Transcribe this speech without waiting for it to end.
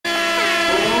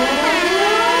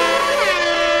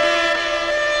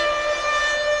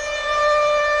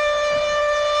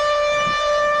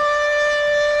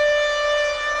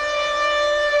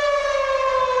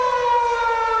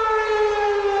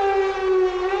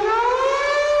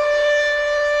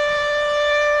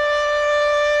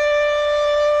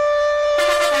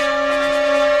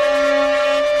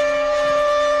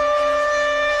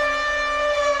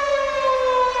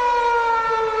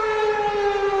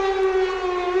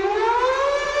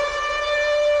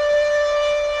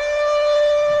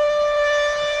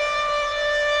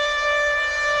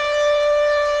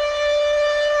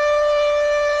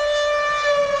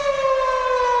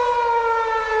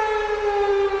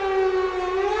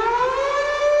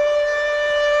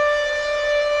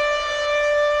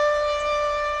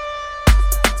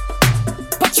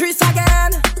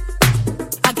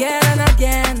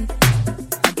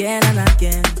again and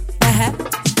again.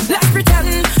 Let's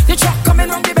pretend the truck coming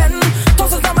round the bend.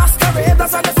 Tosses the masquerade,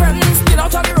 that's on the friends. Get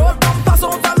out on the road, bumpers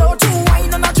overload. To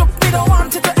wine and a joke, we don't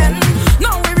want it to end.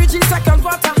 Now we reach the second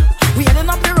quarter. We heading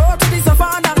up the road to the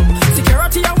savannah.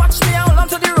 Security, I watch me, I hold on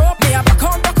to the rope. Me, I back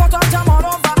on the cut and jam all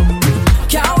over.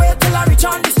 Can't wait till I reach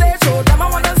on the stage. So them I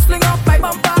wanna sling up my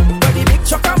bumper. When the big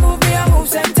truck I move me, I move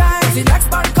same time. The next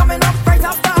band coming up right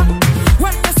after.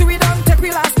 When you see we done take we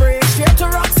last break. Straight to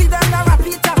Roxy, then I rap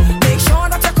Peter. Make sure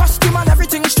that your costume and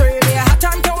everything straight. Me, I had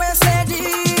time to wear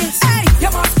ladies. Hey,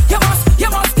 you must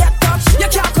get touched. You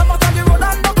can't come out on the road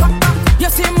and no come back. You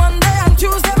see Monday and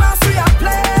Tuesday, man, we are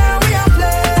play.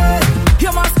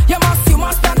 You must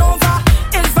stand over.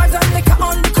 It's vibes and liquor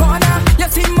on the corner. You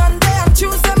see Monday and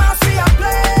Tuesday, man, we are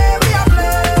play.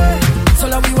 So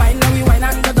now we wine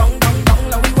and go dong dong dong.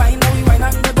 Now we wine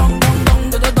and go dong dong dong.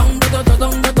 Do the dong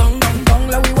dong dong dong.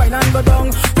 Now we wine and go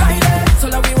dong. Right there. So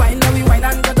now we wine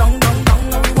and go dong dong dong.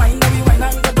 Now we wine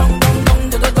and go dong dong dong.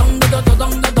 Do the dong dong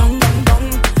dong.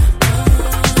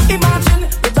 Imagine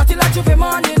the dirty like Juve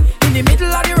morning in the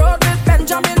middle of the road with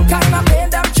Benjamin. Kind of pain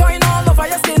them showing all over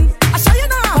your skin. I show you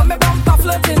now how me bumper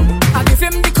flirting. I give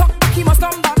him the cup back, he must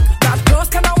come back. That close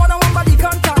can I wanna one body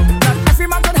contact. Not every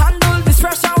man could handle this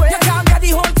fresh away. You can't get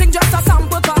the whole thing just a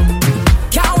sample pack.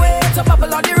 Can't wait to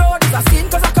bubble on the road. It's a scene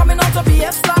cause I'm coming out to be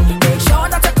extra. Make sure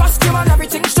that your costume and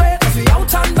everything straight. Cause we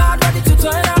out and bad, ready to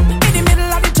turn up. In the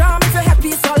middle of the jam, if you're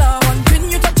happy, so one thing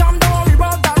you to jam, don't worry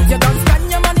about that. You don't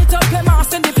spend your money to play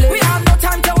mass in the play. We have no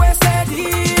time to waste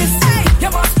ladies. Hey, you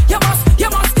must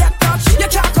get touched. You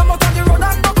can't come out on the road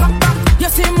and no come back. You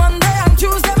see Monday and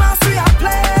Tuesday, man, we are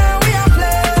play.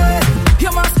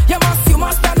 You must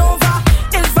stand over.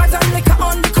 It's vibes and liquor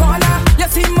on the corner. You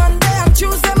see Monday and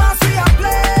Tuesday, man, we are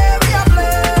play.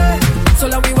 So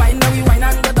now we wine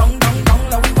and go dong dong dong.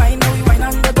 Now we wine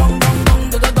and go dong dong dong.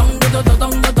 Do the dong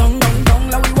dong.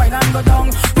 Now we wine and go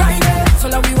dong. Right there. So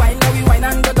now we wine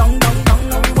and go dong dong dong.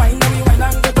 Now we wine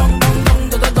and go dong dong dong.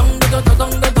 Do the dong dong.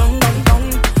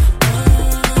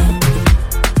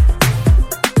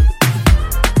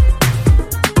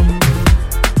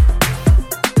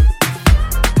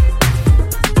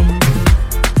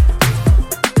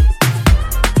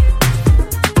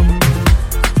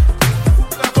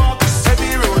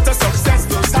 Heavy road to success,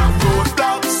 those have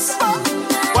roadblocks.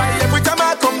 Why every time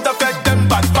I come to fed them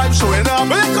bad vibes showing up?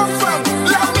 Where you come from?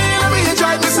 Let me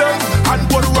enjoy myself and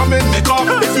put rum in the cup.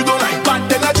 If you don't like bad,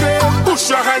 then I trail. Push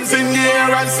your hands in the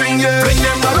air and sing it. Bring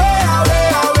them away.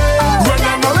 Run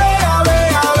them away.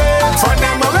 Find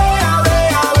them away.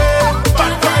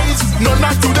 Bad vibes, no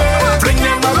not today. Bring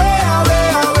them away.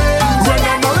 Run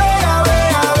them away.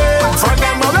 Find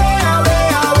them away.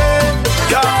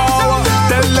 Yo,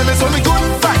 tell them it's only good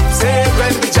vibes, hey,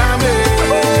 when we jamming.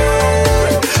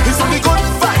 It's only good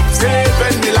vibes, hey,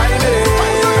 when we lining.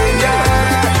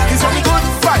 Yeah, it's only good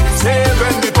vibes, hey,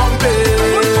 when we pumping.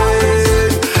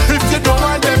 If you don't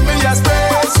want them in your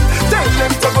space, tell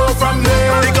them to go from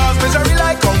there. Because misery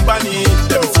like company,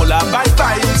 them full of bad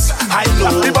vibes. I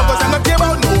know, because I'm not care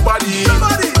about nobody.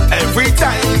 Every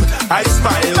time I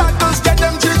smile, that does get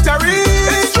them jittery.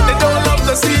 They don't love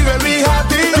to see when we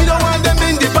happy. We don't want them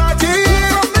in the party.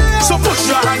 So push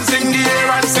your hands in the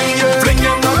air and sing it. Fling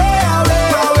them away.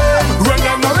 Run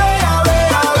them away.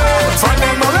 Find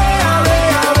them away.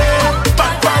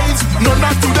 Bad vibes, no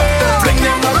not today. Fling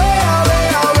them away.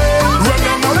 Run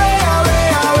them away.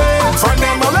 Find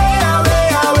them away.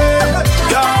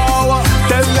 Yo,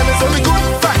 tell them it's only good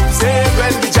vibes, hey,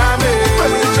 when we jamming.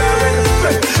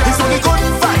 It's only good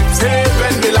vibes, hey,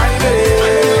 when we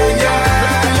lining.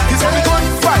 Yeah, it's only good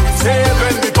vibes, hey,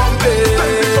 when we pumping.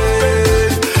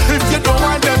 If you don't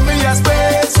want them in your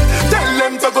space, tell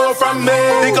them to go from me.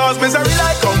 Because misery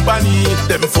like company,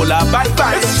 them full of bad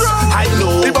vibes. I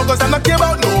know, because I'm not care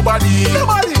about nobody.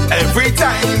 Every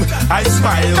time I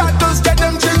smile, that does get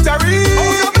them jittery.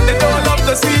 They don't love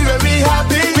to see when we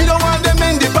happy. We don't want them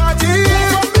in the party.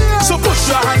 So push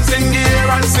your hands in the air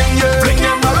and sing it. Fling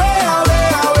them away.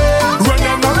 Run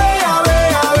them away.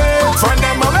 Find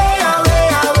them away.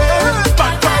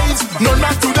 Bad vibes, no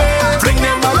not today. Fling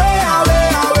them away.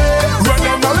 Run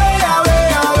them away.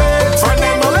 Find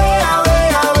them away.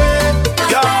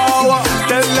 Yo,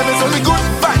 tell them it's only good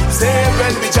vibes, hey,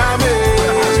 when we jamming.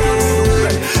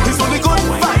 It's only good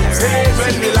vibes, hey,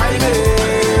 when we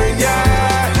lining.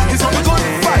 Yeah, it's only good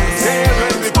vibes, hey,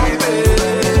 when we pumping.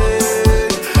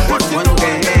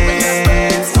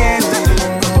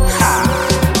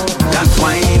 That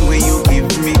wine where you give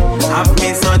me, have me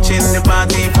searching the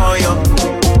party for you.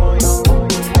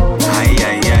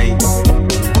 Aye.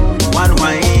 One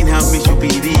wine have me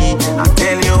stupidity. I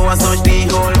tell you I search the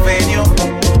whole venue.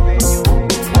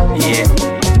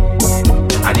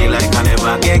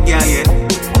 get girl yet.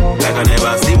 Like I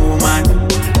never see woman,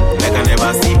 like I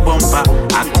never see bumper,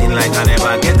 acting like I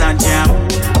never get a jam.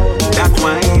 That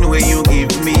wine where you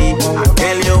give me, I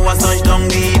tell you what such down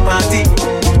the party.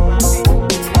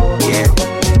 Yeah.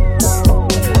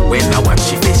 When I watch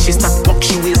she face, she start walk,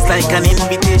 she waist like an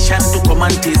invitation to come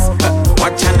and taste.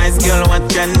 Watch a nice girl,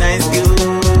 watch a nice girl.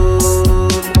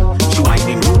 She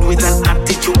whining good with an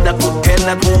attitude that could tell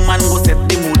that woman go set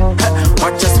the mood.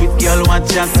 Watch a sweet girl,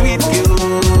 watch a sweet girl.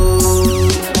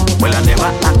 Well, I never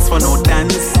asked for no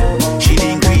dance. She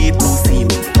didn't create no scene.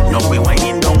 No we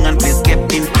whining down and place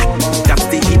kept in. That's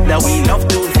the hip that we love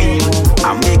to feel.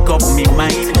 I make up me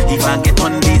mind. If I get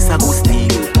on this, I go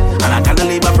steal. And I gotta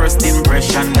leave a first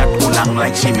impression that go long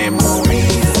like she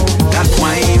memories. That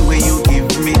wine where you give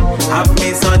me, have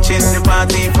me searching the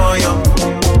party for you.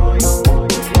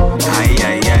 Aye,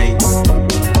 aye, aye.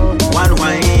 One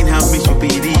wine have me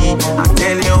stupidity. I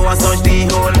tell you I search the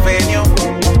whole venue.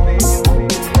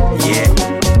 Yeah,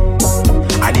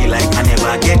 I did like I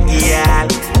never get girl,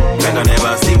 like I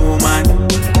never see woman,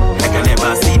 like I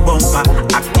never see bumper,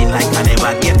 acting like I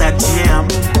never get a jam.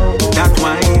 That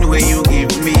wine where you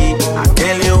give me, I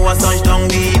tell you I search down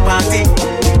the party.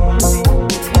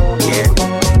 Yeah,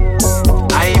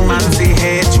 I man say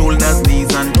head, shoulders,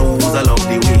 knees and toes. I love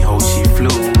the way how she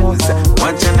flows.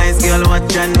 Watch a nice girl,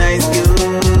 watch a nice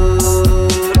girl.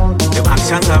 The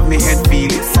actions have me head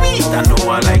feeling sweet. I know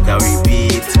I like a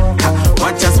repeat.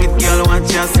 Watch a sweet girl,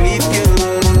 watch a sweet girl.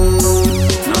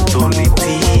 Not only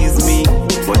tease me,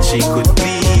 but she could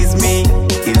please me.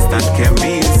 Instant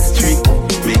chemistry,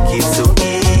 make it so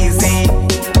easy.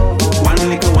 One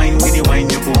little wine with the wine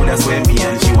you pour, that's where me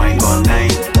and she wine all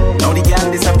night. Now the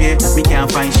girl disappear, me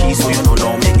can't find she, so you know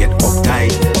now me get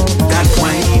uptight. That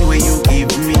wine where you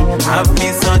give me, have me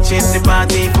searching the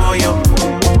party for you.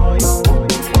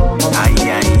 Aye,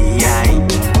 aye, aye.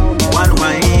 One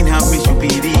wine have me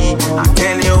stupidity. I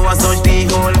tell you I search the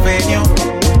whole venue.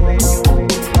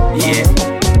 Yeah,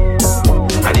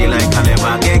 I did like I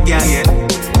never get girl yet.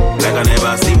 Like I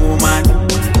never see woman,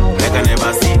 like I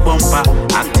never see bumper,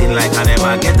 acting like I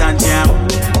never get a jam.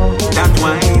 That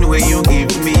wine where you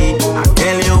give me, I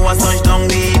tell you I search down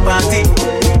the party.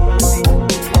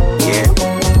 Yeah.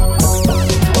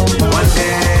 One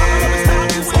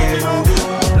dance can do.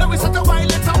 Let me set the wine,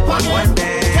 let's up One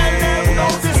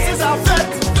dance. this is a fet.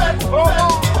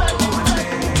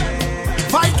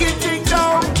 Viking ding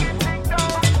dong.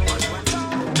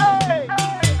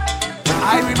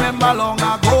 I remember long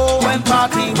ago when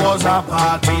party was a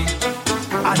party.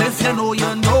 And if you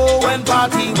know when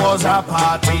party was a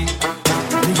party.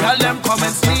 The girl them come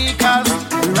in sneakers,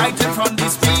 right in front the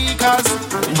speakers.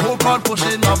 The whole crowd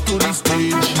pushing up to the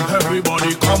stage.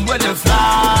 Everybody come with the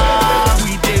flag.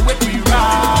 We day with we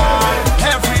ride.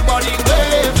 Everybody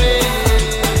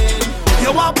waving.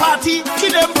 You want party?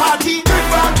 Kill them party. Bring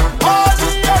back all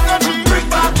the energy. Bring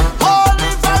back all the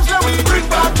vibes that we bring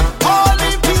back. All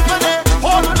the people there.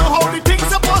 All know how the things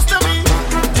supposed to be.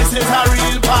 This is a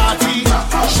real party.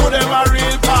 Show them a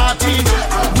real party.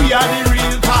 We are the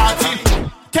real party.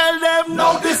 Tell them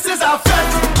no, this is a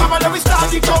fete. Come on, let me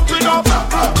start the jumping up.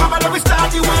 Come on, let me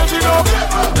start the waving up.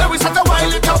 Let me start the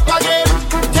wild it up again.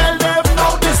 Tell them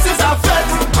no, this is a fete.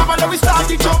 Come on, let me start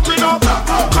the jumping up.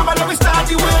 Come on, let me start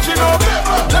the waving up.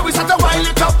 Let me start the wild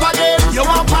it up again. You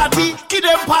want party? Give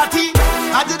them party.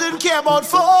 I didn't care about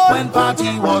fun when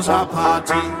party was a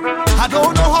party. I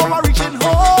don't know how I reaching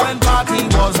home when party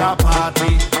was a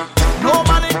party. No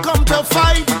man ain't come to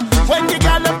fight when the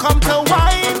girl come to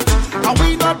wine. And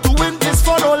we not doing this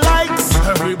for no likes.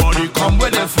 Everybody come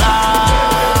with a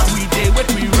flag. We day with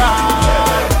we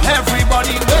ride.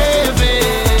 Everybody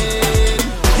waving.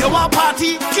 You want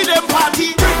party? Give them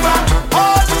party. Bring back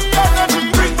all the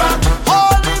energy. Bring back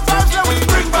all the vibes that we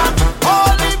bring back.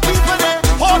 All the people there.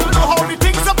 All know how the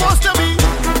things supposed to be.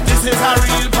 This is a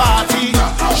real party.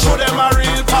 Show them a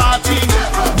real party.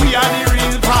 We are the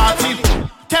real party.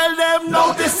 Tell them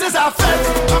no, this is a fete.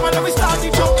 Come on, let me start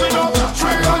the jumping up.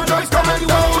 300 coming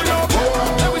down.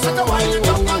 Let me set the wine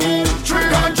up again.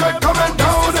 300 coming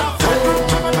down.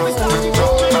 Come on, let me start the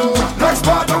jumping up. Next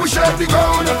part, now we shake the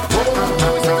ground. Let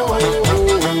me set the wine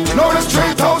up. Now there's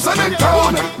 3,000 in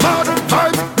town. Mad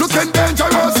vibes, looking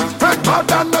dangerous. Red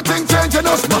bad and nothing changing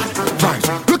us. Mad vibes,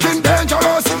 looking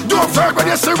dangerous. Don't fear when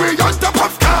you see we on top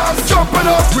of cars. Jumping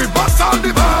up, we bust all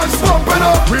the bars. Bumping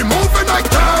up, we moving like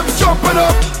tabs. Jumping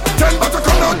up, 10 battles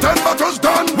come down, 10 battles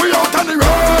done. We out on the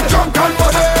road, drunk and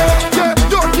body. Yeah,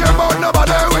 don't care about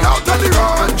nobody. We out on the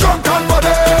road, drunk and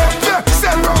body. Yeah,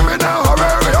 send round me now, hurry.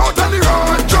 We out on the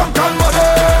road, drunk and body.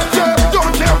 Yeah,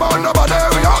 don't care about nobody.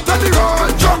 We out on the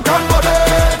road, drunk and body.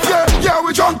 Yeah,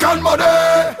 we drunk and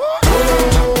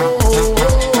body.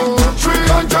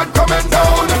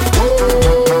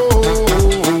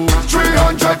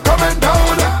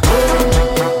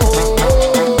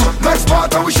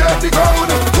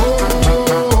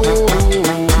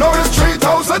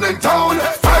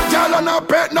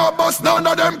 dangerous, none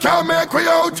of them can make we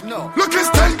out. No. Look, it's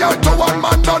 10 girls to one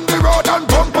man on the road and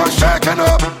bumper shaking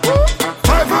up.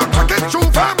 5 out pocket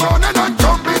through fair morning and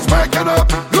zombies waking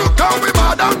up. Look how we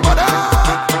mad and muddy.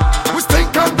 We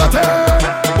stink and dirty.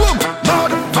 Boom,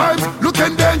 mad vibes,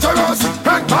 looking dangerous.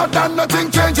 Red mad and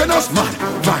nothing changing us. Mad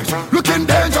vibes, looking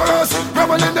dangerous.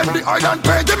 Reveling in the island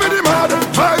pain, give me the mad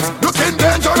vibes, looking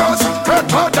dangerous. Red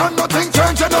mad and nothing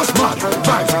changing us. Mad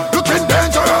vibes, looking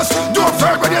dangerous. Don't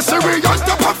fear when you see we on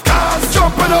top of cars.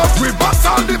 Jumping up, we bust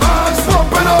all the vans.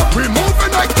 Pumping up, we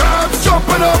moving like crabs.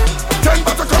 Jumping up, 10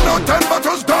 battles come down, 10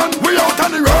 battles done. We out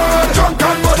on the road, drunk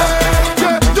and muddy.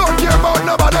 Yeah, don't care about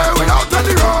nobody. We out on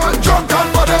the road, drunk and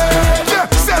muddy. Yeah,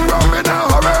 send rum in a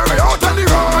hurry. We out on the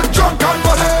road, drunk and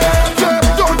muddy. Yeah,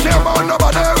 don't care about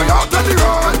nobody. We out on the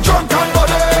road, drunk and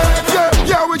muddy. Yeah,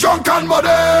 yeah, we drunk and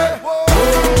muddy.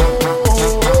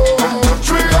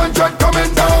 300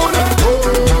 coming down.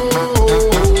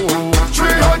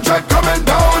 300 coming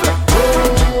down.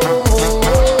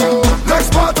 Next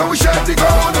part and we shake the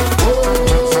ground.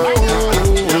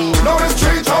 Now it's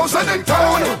 3,000 in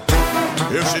town.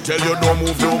 If she tell you don't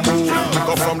move, don't move.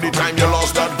 Cause from the time you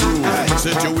lost that groove,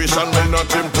 situation will not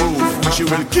improve. She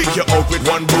will kick you out with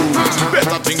one boot.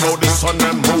 Better think about the sun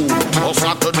and moon. On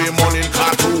Saturday morning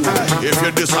cartoon. If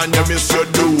you diss and you miss your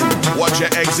doom, watch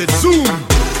your exit soon.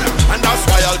 And that's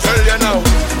why I'll tell you now.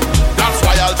 That's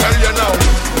why I'll tell you now.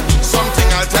 Something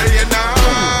I'll tell you now.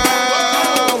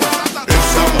 If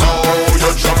somehow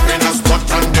you jump in a spot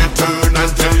and they turn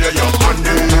and tell you you're on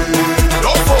it,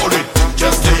 don't hold it,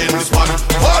 just stay in the spot,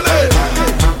 hold it.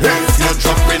 If you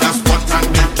jump in a spot and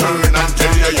they turn and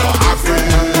tell you you're happy,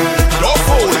 don't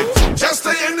hold it, just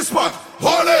stay in the spot,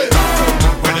 hold it.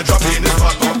 When you drop in the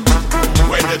spot,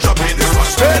 when you drop in the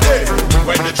spot, steady.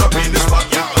 When you drop in the spot,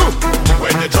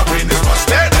 when you drop in the spot,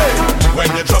 steady. When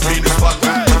you drop in the spot,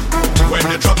 when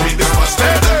you drop in the spot,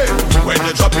 steady. When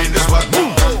you drop in the spot,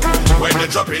 when you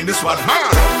drop in the spot,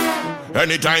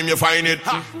 anytime you find it,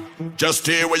 just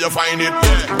stay where you find it.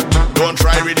 Don't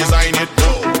try redesign it,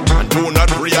 and do not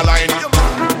realign it.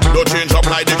 Don't change up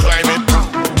like the climate.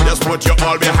 Just put your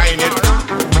all behind it.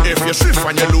 If you shift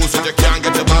and you lose it, you can't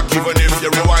get it back even if you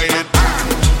rewind it.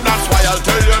 That's why I'll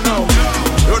tell you now.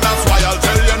 Yo, that's why I'll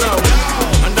tell you now.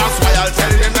 And that's why I'll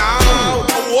tell you now.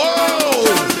 Whoa!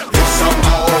 If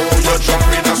somehow you jump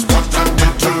in a spot and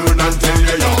they turn and tell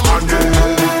you you're on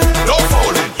it, don't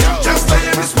fold it, just stay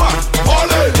in the spot,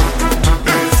 hold it.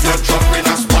 If you jump in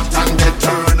a spot and they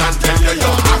turn and tell you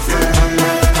you're happy,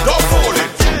 don't fold it,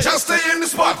 just stay in the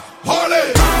spot, hold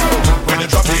it. When you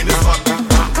drop in the spot,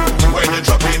 when you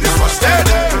drop in the spot,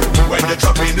 steady. When you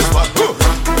drop in the spot,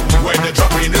 when you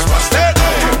drop in the spot, steady.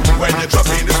 When you drop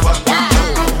in the spot,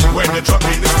 when you drop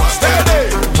in the spot,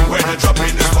 steady. When you drop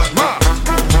in the spot,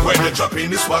 when you drop in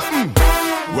the spot,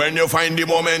 when you find the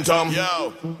momentum,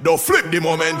 don't flip the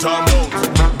momentum,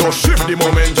 don't shift the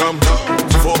momentum.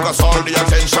 Focus all the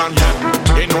attention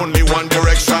in only one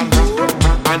direction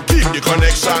and keep the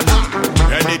connection.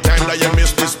 Anytime that you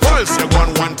miss this pulse, you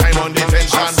gone one time on the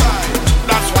tension.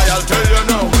 That's why I'll tell you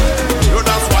now. Yo,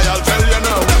 that's why I'll tell you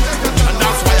now. And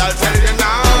that's why I'll tell you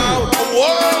now.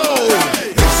 Whoa!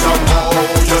 If somehow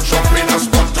you jump in a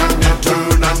spot and they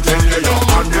turn and tell you you're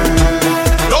on it,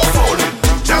 don't fold it,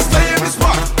 just stay in the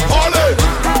spot, hold it.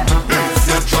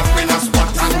 If you jump in a spot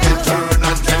and they turn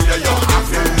and tell you you're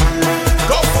happy,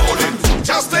 don't fold it,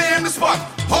 just stay in the spot,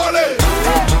 hold it.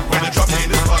 When you drop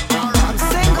in the spot,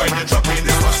 when you drop in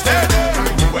the spot, steady.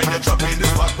 When you drop in the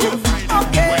spot,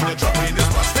 when you drop in the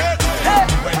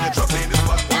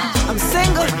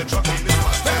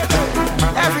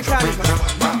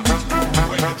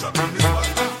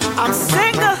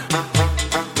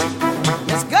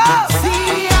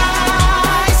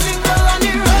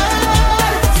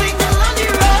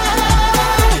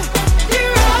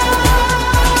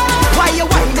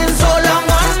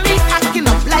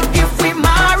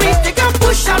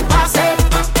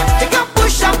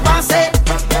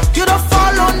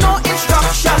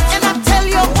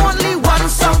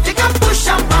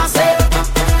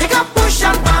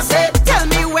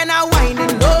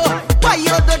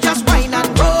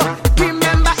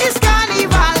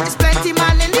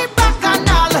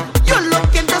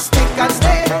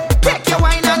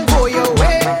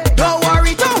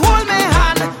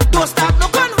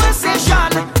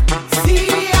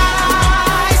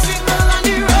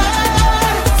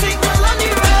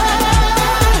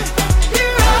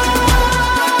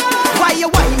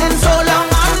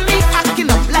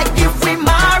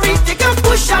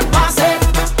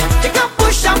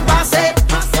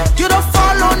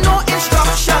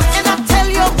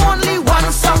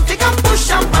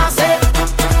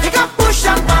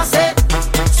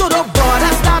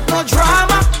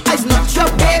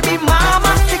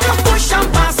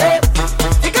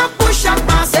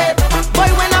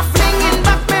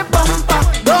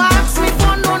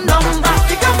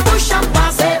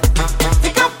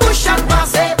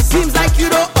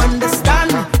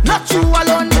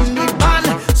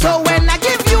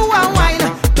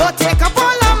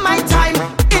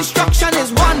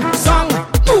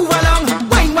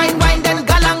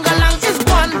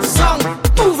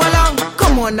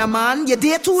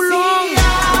too long.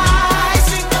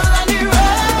 Signal on the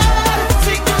road,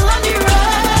 signal on the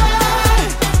road,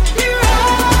 the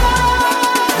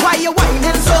road. Why you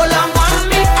whining so long on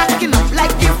me? Acting up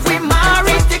like if we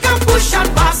married. Take a push and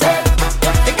pass it.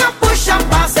 Take a push and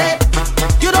pass it.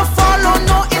 You don't follow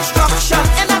no instruction,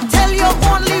 and I tell you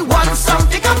only one song.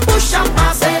 Take a push and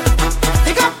pass it.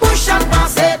 Take a push and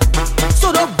pass it.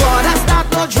 So the border start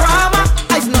no drama.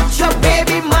 I's not your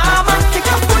baby mama. Take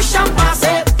a push and pass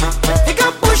it. Take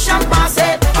a push and pass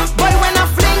it. Boy, when I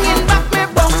fling in back me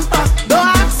bumper, don't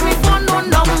ask me for no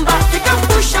number. Take a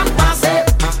push and pass it.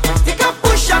 Take a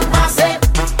push and pass it.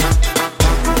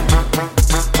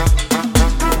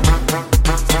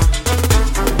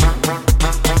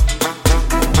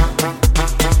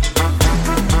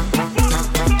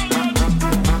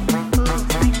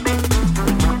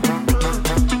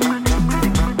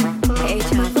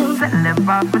 Sell them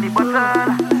pass for the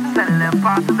bottle, sell them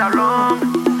passes are wrong.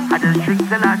 I just drink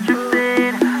till I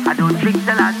drifted, I don't drink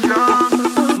till I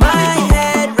drunk. My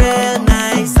head real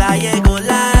nice, I go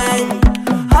lie.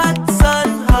 Hot sun,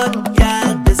 hot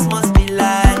gal, this must be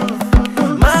life.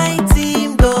 My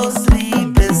team don't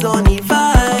sleep, there's only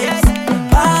vibes.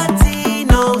 Party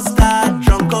no start,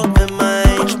 drunk up my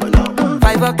mind.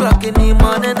 5 o'clock in the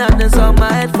morning and there's on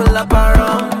my head full of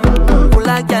around. Pull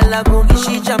a gal a boogie,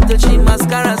 she jump till she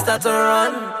mascara start to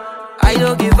run. I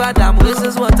don't give a damn, this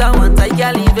is what I want, I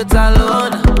can't leave it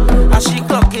alone. As she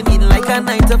clocking in like a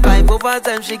 9 to 5,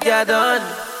 overtime she get done.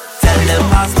 Tell them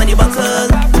pass me the bottle,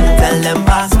 tell them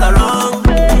pass the wrong.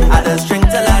 I just drink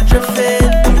till I drifted,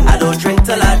 I don't drink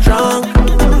till I drunk.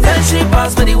 Tell she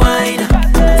pass me the wine,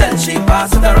 tell she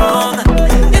pass it wrong.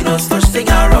 You know such thing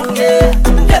are wrong, yeah.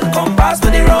 Girl come pass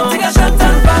me the wrong. Take a shot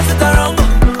and pass it around.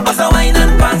 Pass the wine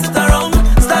and pass it around.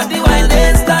 Start the wine,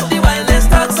 let's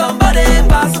start somebody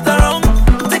pass it around.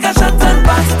 Take a shot and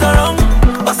pass it around.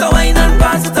 Pass the wine and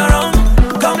pass it around.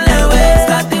 Come let way,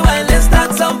 start the wine, let's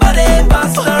start somebody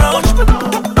pass it around.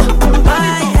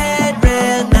 My head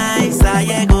real nice,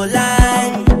 I go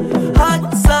lie.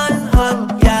 Hot sun,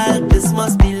 hot gal, this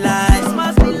must be life.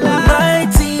 My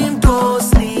team don't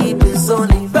sleep, it's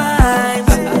only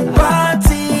vibes.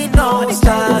 Party no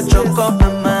start, drunk up my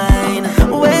mind.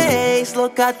 Waste,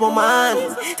 look at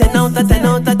woman. 10 out of 10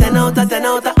 out of 10 out of 10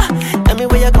 out of. Tell me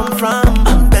where you come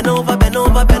from. Bend over, bend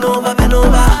over, bend over, bend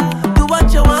over. Do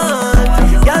what you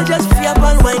want. Girl, just free up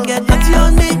and wine, get dirty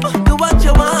on me. Do what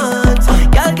you want.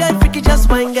 Girl, get freaky, just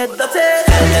wine, get dirty.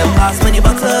 Tell them pass me the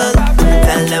bottle.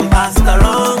 Tell them pass the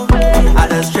wrong. I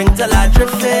just drink till I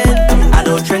drifted. I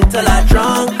don't drink till I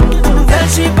drunk. Tell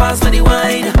she pass me the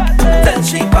wine. Tell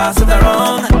she pass it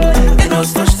wrong. You know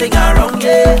such thing are wrong,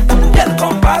 yeah. Girl,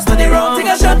 come pass me the wrong.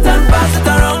 Take a shot and pass it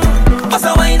around. Pass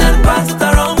the wine and pass it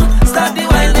around. Start the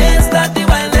wine,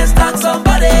 let's start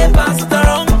somebody pass it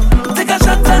around. Take a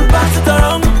shot and pass it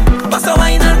around. Pass the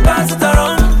wine and pass it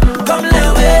around. Come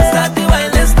let way, start the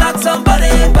wine, let's start somebody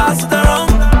pass it around.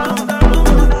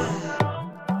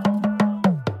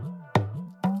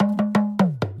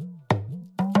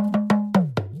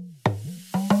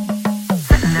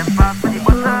 Sell them pass for the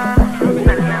bottle,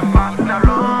 sell them pass it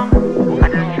around. I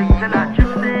just drink till I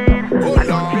drifted, I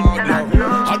don't drink till I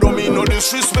drunk. I don't mean no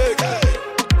disrespect.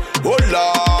 Oh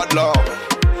Lord, Lord,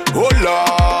 oh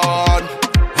Lord.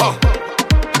 Huh.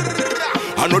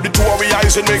 I know the two of we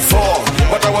eyes and make four,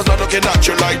 but I was not looking at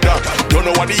you like that. Don't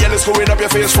know what the hell is going up your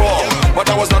face for, but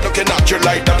I was not looking at you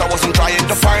like that. I wasn't trying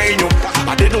to find you,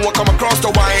 I didn't want to come across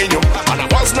to whine you, and I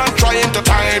was not trying to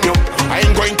time you. I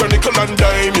ain't going to nickel and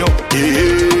dime you.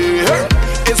 Yeah.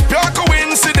 It's pure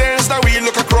coincidence that we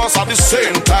look across at the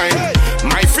same time.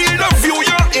 My field of view,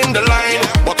 you're in the line,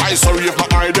 but I sorry if my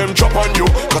eye them drop on you,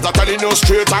 cause I'm telling you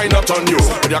straight, I not on you.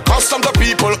 When you're accustomed to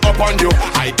people up on you,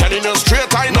 I telling you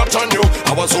straight, I not on you.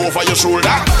 I was over your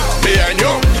shoulder, behind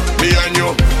you, behind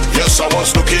you. Yes, I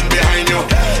was looking behind you,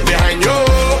 behind you,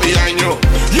 behind you.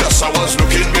 Yes, I was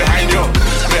looking behind you,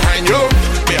 behind you,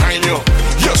 behind you.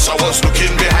 Yes, I was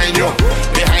looking behind you,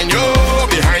 behind you,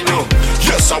 behind you.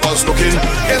 Yes, I was looking.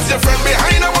 Is your friend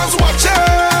behind? I was watching.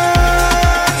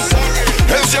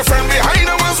 Is your friend behind?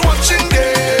 I was watching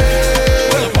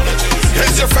there.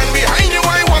 Is your friend behind you?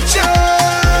 I watching.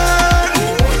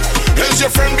 Is your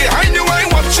friend behind you? I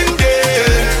watching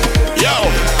there. Yo,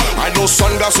 I know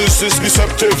sunglasses is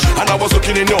deceptive, and I was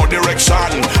looking in your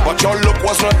direction, but your look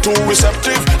was not too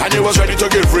receptive, and you was ready to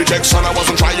give rejection. I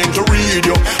wasn't trying to read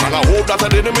you, and I hope that I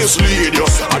didn't mislead you.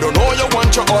 I don't know you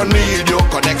want you or need you.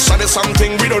 Connection is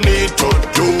something we don't need to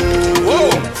do.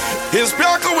 It's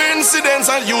pure coincidence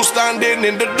and you standing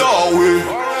in the doorway.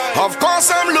 Of course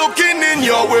I'm looking in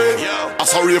your way. I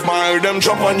sorry if my them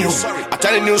jump on you. I'm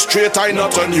telling you straight, I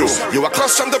not on you. You are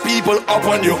custom the people up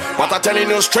on you, but I'm telling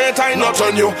you straight, I not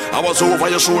on you. I was over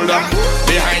your shoulder,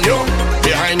 behind you,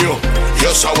 behind you.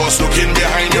 Yes, I was looking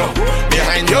behind you,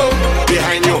 behind you,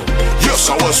 behind you. Yes,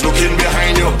 I was looking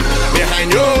behind you,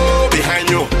 behind you, behind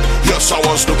you. Yes, I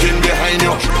was looking behind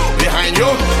you, behind you,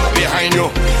 behind you.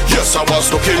 Yes, I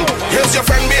was looking. Here's your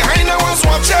friend behind, I was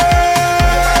watching.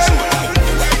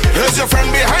 Here's your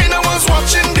friend behind, I was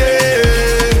watching there.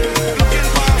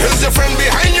 Here's your friend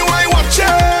behind you, I watching.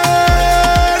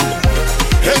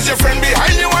 Here's your friend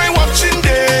behind you, I watching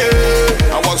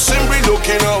there. I was simply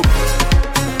looking out.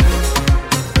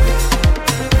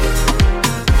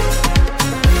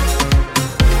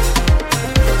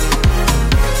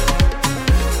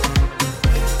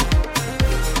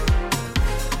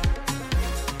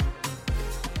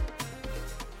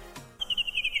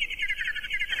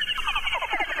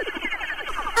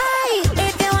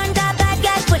 If you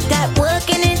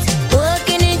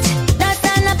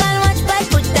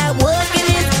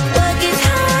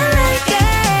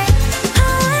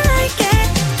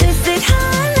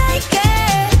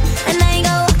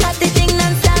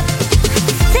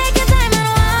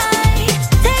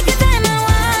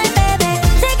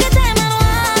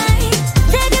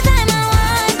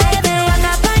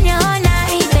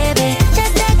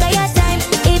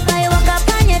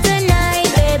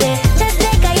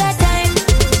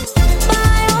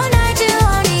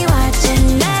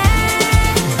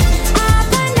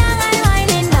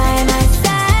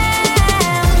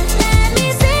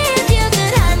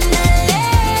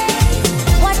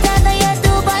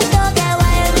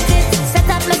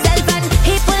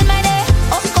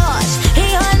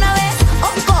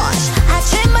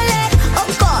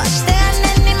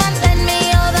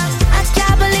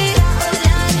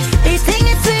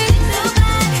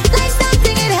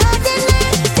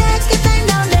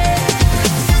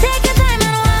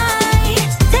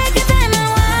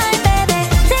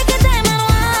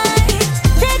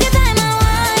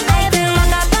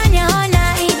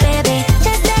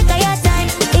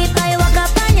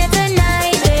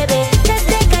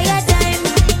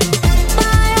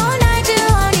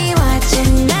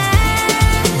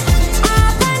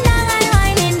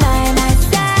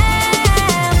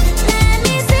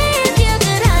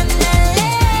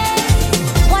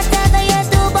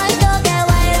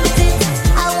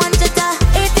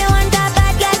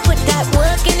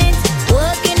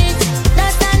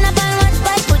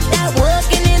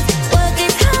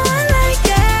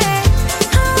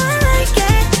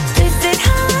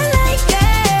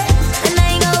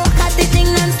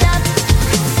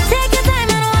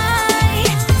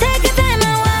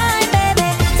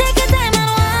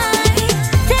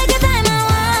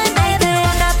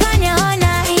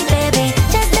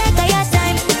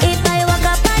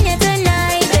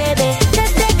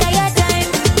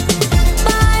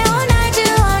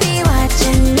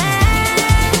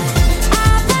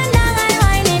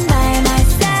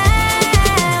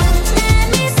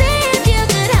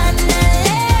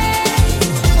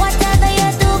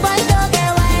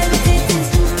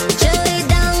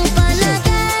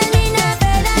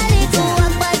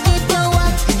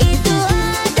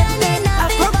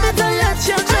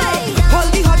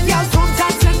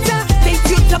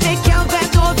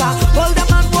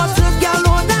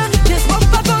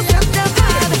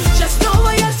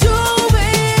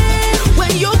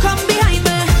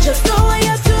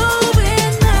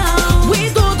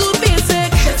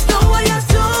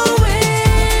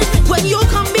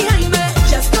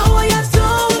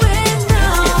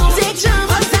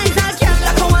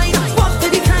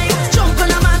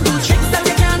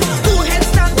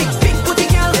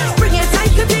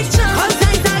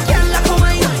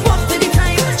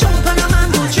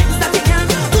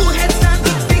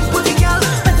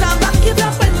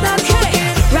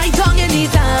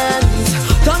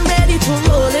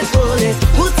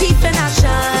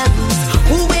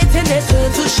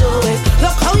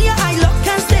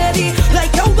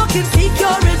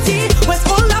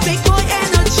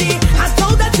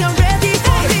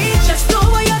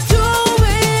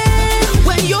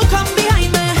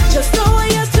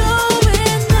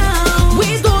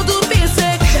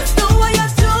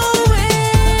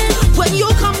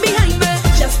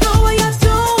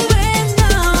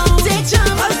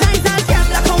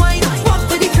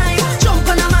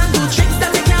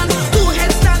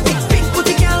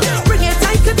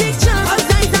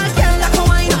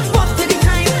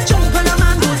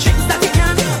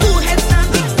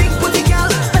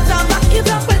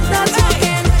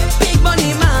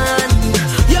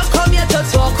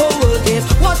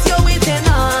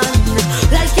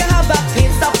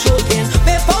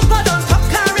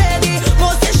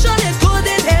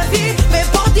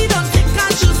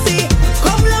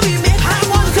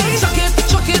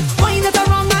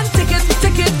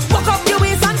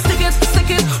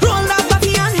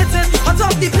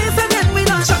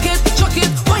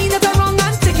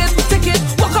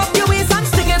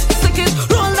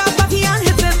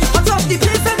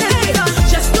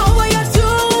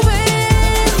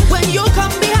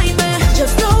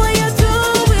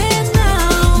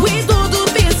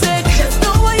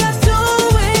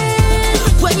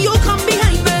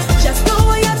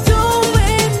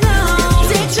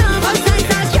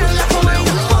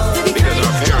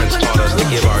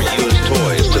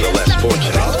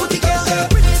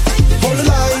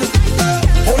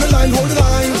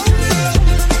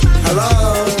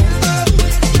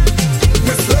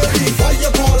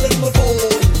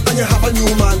you have a new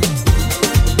man?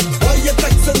 Why you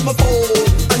texting my phone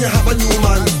and you have a new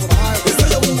man? You say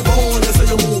you move on, you say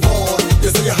you move on, you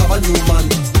say you have a new man.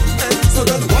 So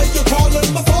then why you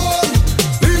calling my phone?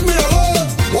 Leave me alone.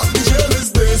 What the hell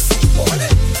is this?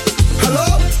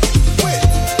 Hello? Wait.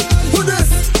 Who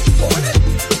this?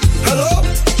 Hello?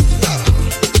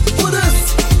 Who this?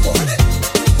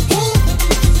 Who?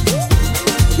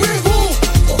 Me who?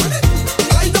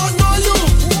 I don't know you.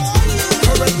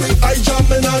 Currently I jam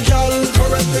in a gal.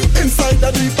 Currently inside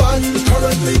the deep end.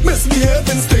 Currently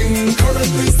misbehaving sting.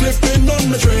 Currently slipping on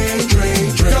the train.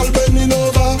 Gal bending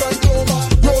over,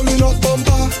 rolling up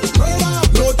bumper.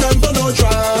 No time for no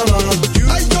drama.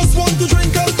 I just want to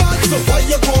drink and back. So why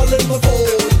you calling my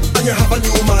phone and you have a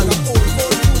new man?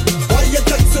 Why you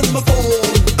texting my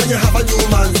phone and you have a new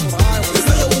man? You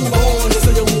say you move on, you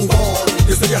say you move on,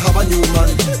 you say you have a new man.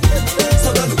 So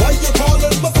then why you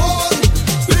calling my phone?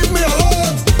 Leave me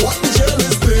alone. What the hell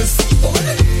is this?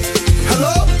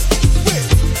 Hello? Wait.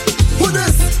 Who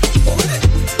this?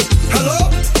 Hello?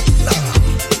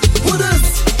 Who this?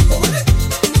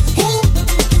 Who?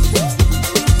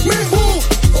 Me who?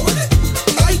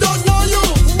 I don't know you.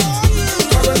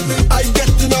 Currently I get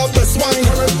in our best wine.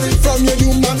 Currently from your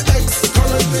human ex.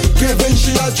 Currently giving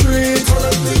she a treat.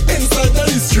 Currently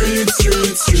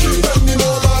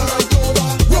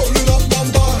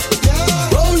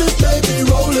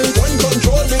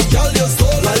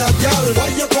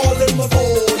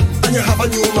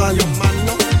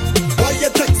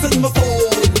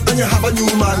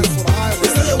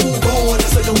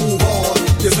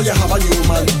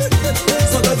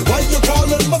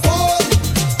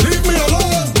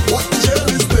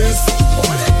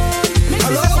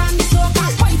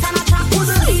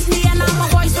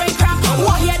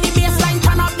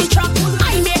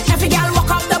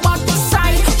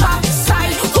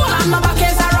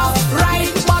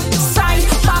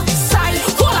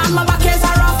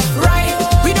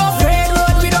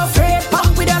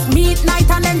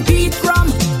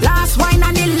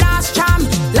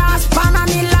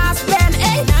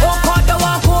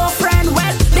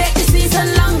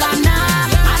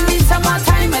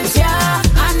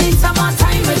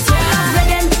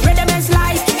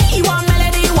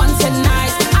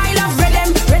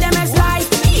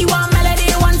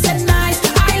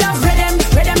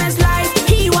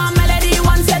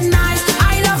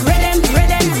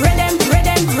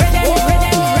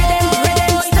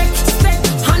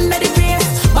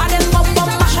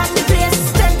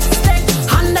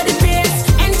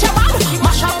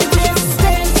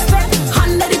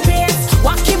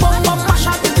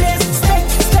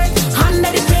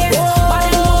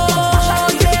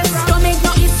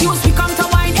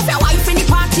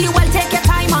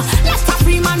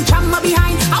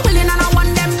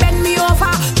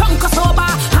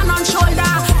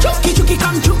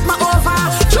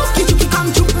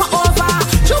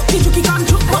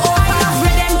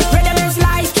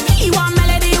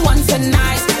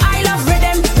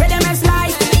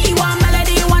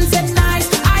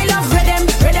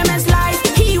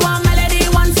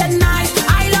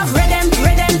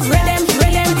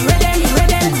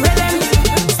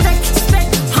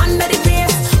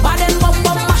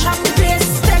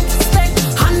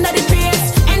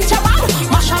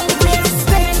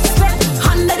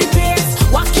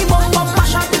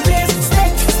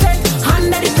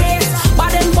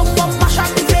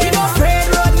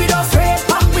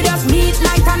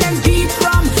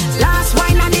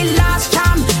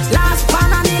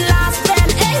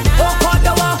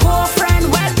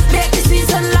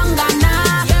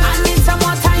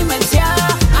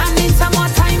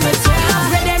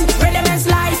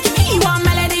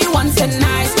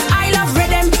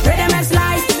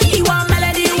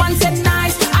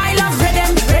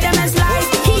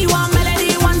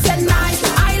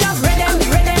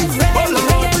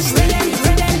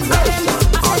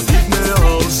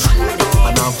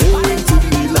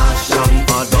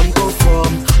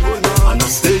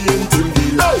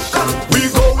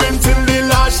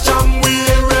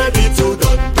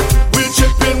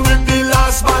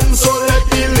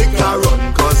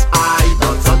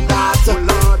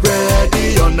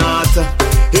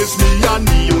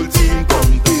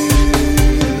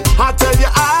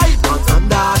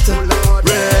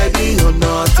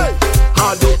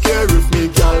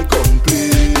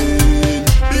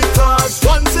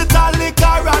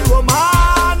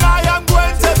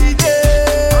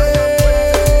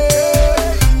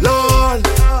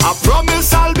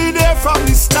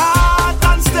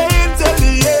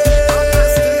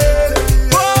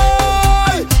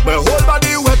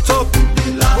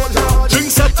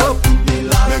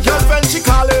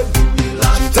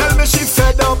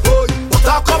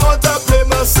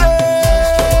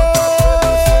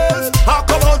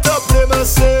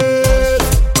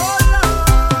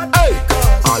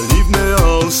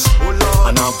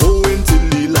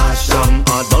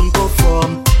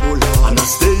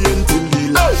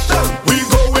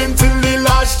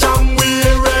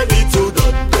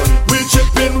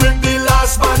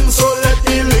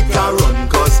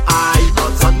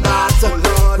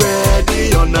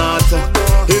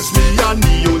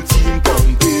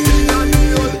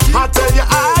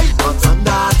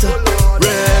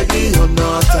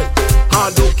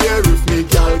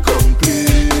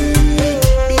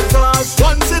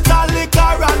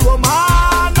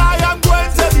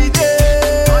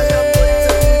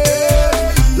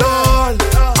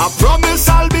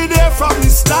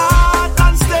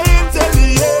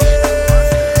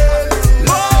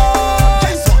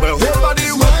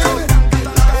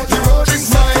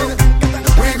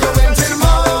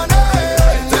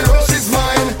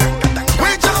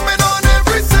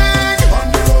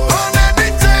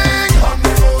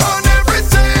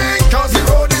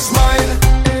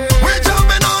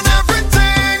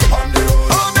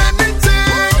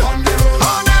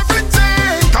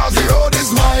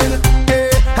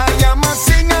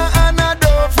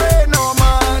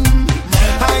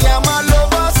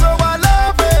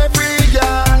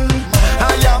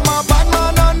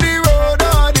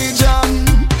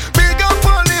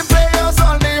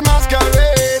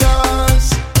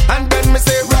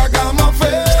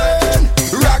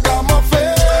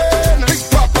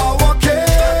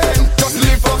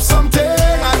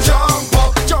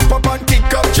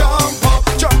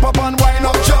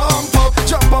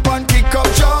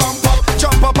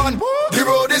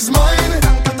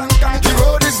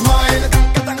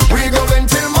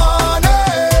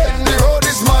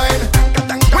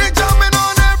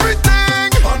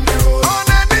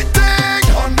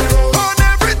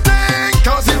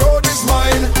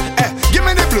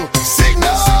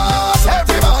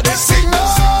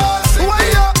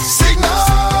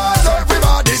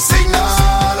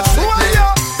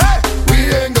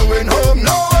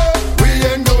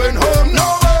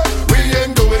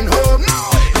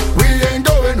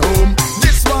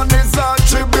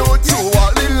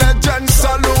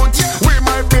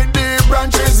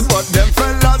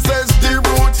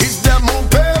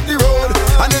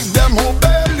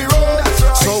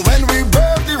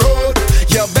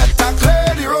better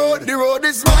clear the road. The road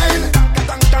is mine.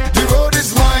 The road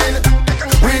is mine.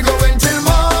 We going till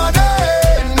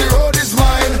morning. The road is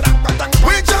mine.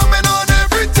 We jumping on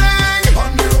everything,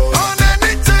 on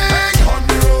anything,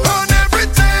 on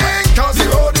everything. Cause the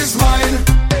road is mine.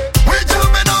 We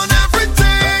jumping on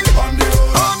everything, on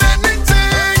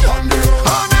anything,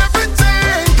 on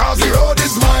everything. Cause the road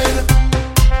is mine.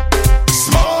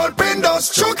 Small windows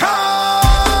choke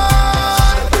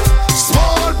hard.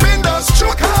 Small windows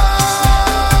choke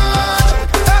hard.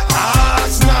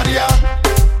 Ask Nadia.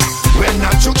 When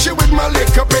I took she with my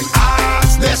lick up in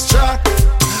ass Destra.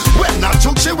 When I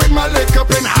took she with my lick up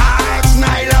in ass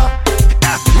Nyla.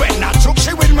 When I took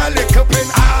she with my lick up in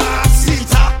ass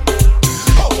Sita.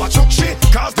 Oh, I took she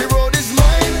cause the road is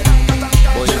mine.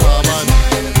 Boy, come on.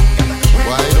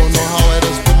 Well, I don't know how I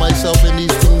just put myself in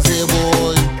these things here,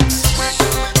 boy.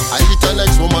 I eat an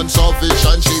ex-woman selfish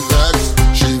and she vex.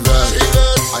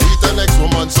 I eat an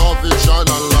ex-woman selfish and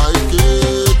I like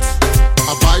it.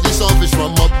 I buy the selfish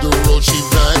from up the road, she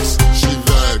vex.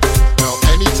 Now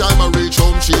anytime I reach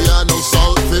home, she had no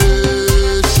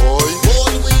saltfish. Boy,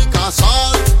 whole week of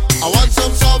salt. I want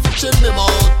some saltfish in my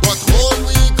mouth, but whole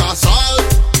week of salt.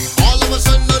 All of a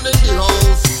sudden in the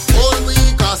house, whole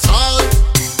week of salt.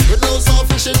 With no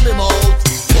saltfish in my mouth,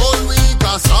 whole week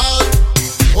of salt.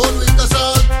 Whole week of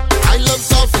salt. I love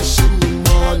saltfish in the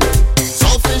morning,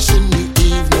 saltfish in the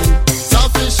evening.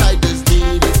 Saltfish I just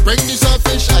need it. Bring the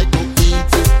saltfish, I go eat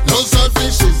it. No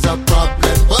saltfish is a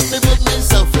problem, but me put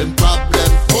myself in problem.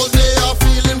 Whole day I'm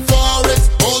feeling for it,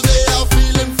 whole day I'm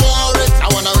feeling for it. I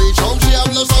wanna reach home, she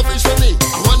have no saltfish for me.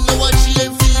 I wonder why she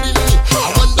ain't feeding me.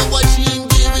 I wonder why she ain't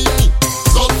giving me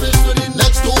saltfish for the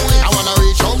next 2 weeks. I wanna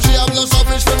reach home, she have no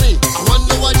saltfish for me. I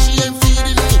wonder why she ain't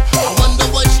feeding me. I wonder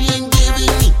why she ain't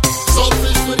giving me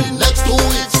saltfish for the next 2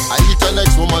 weeks. I eat an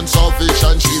ex-woman saltfish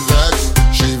and she vex.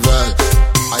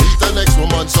 I eat an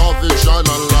ex-woman saltfish and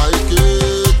I like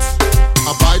it.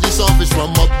 I buy the saltfish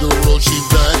from up the road, she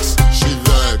vex.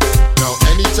 Now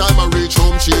anytime I reach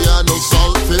home, she had no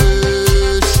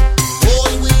saltfish.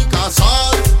 Whole week of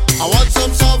salt. I want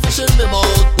some saltfish in my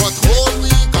mouth, but whole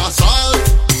week of salt.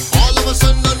 All of a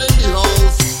sudden in the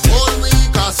house, whole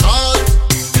week of salt.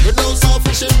 With no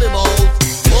saltfish in my mouth,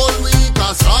 whole week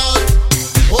of salt.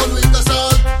 Whole week of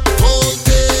salt. Whole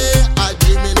day I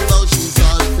dreaming about she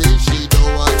saltfish, she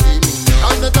don't want to give me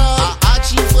none. I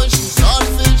ask she for she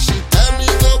saltfish, she tell me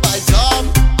go buy some.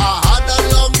 I had a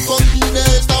long funky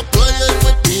day, stop playing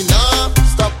with me now.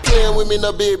 Stop playing with me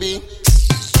now, baby.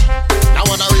 Now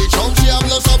when I reach home, she have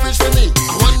no saltfish for me.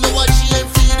 I wonder why she ain't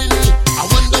feeding me. I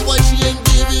wonder why she ain't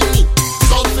giving me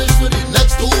saltfish for the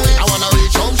next 2 weeks. I wanna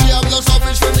reach home, she have no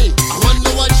saltfish for me. I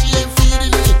wonder why she ain't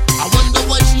feeding me. I wonder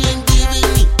why she ain't giving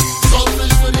me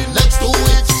saltfish for the next 2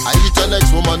 weeks. I eat an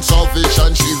ex-woman saltfish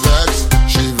and she vex.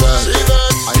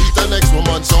 I eat an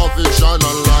ex-woman saltfish and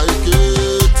I like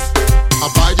it. I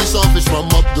buy the saltfish from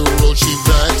up the road, she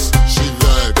vex.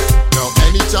 Now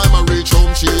anytime I reach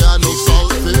home, she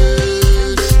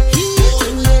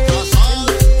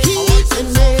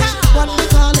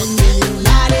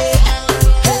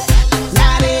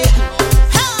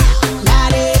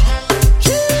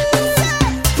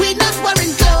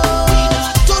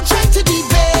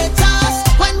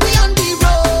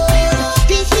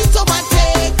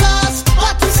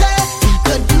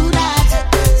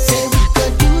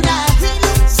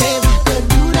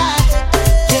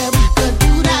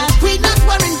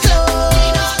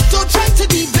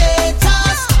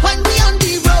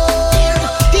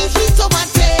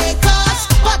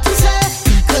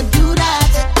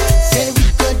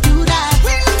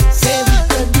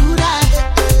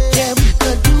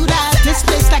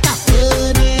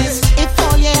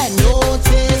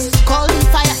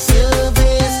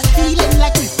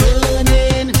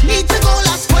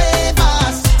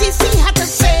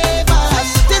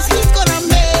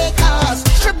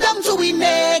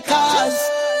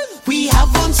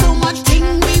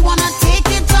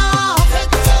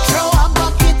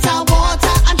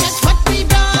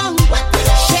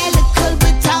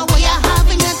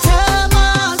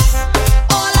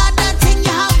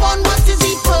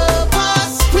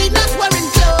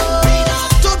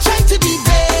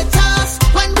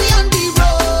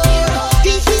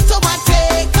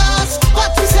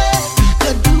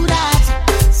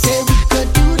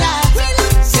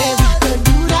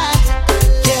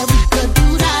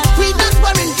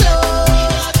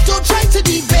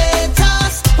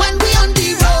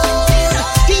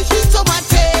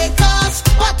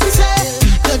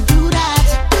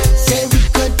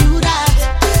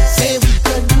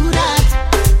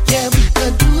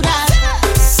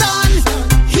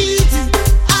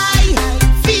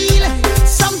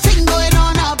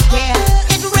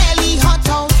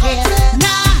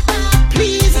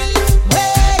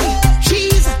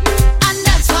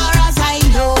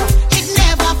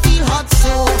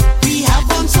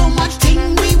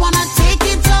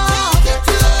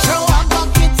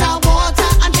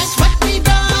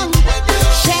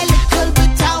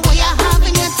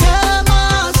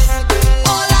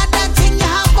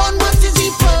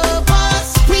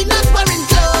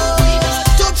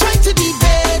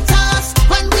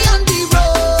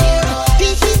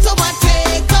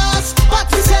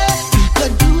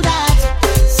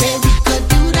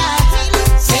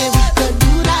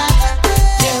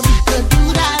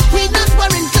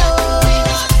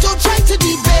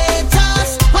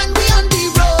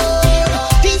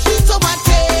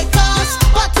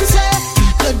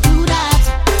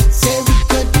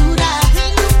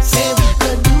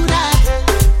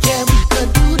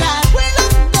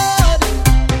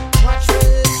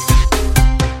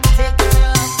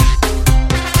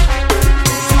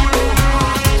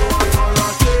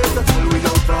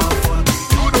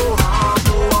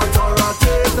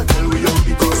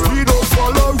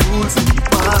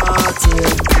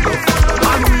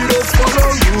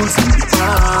in the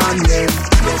pan, yeah.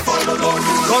 Don't follow no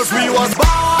rules. Cause we was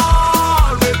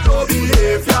born with no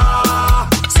behavior.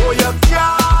 So you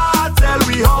can't tell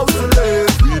we how to live.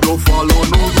 We don't follow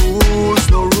no rules,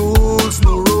 no rules,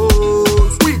 no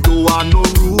rules. We don't want no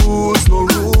rules, no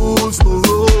rules, no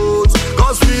rules.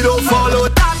 Cause we don't follow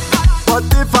that. But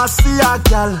if I see a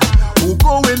girl who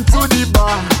go into the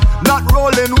bar, not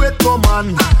rolling with no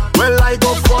man, well I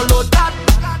go follow that.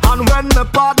 And when my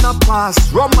partner pass,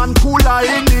 rum and cooler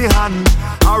in the hand,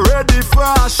 I'm ready for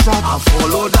a shot, I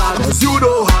follow that. Cause you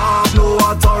don't have no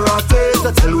authority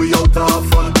to tell we out to have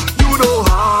fun. You don't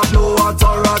have no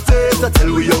authority to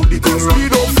tell we out the cause we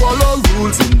don't follow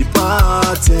rules in the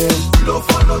party. We don't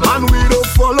follow no and we don't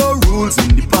follow rules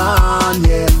in the pan,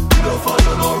 yeah. We don't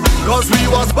follow no rules. Cause we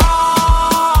was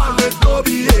born with no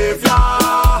behavior.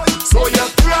 So you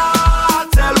can't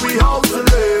tell we how to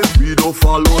live. We don't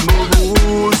follow no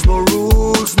rules, no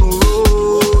rules, no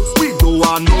rules. We don't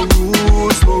want no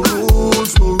rules, no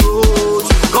rules, no rules.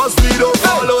 Cause we don't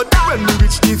follow that. When we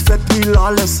reach the set, we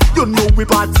lawless. You know we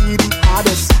party the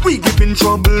hardest. We giving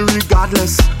trouble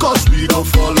regardless. Cause we don't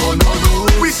follow no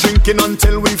rules. We drinking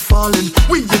until we falling.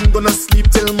 We ain't gonna sleep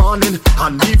till morning.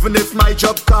 And even if my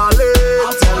job calling,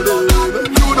 I'll tell them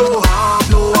you don't have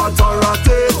no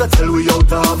authority to tell we out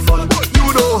to have fun.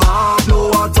 You don't have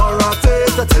no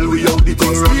authority to tell we out the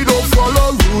things. We don't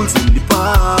follow rules in the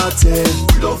party.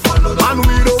 We don't follow no and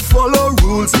we don't follow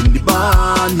rules in the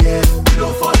band, yeah. We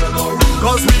don't follow no rules.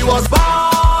 Cause we was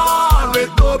born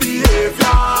with no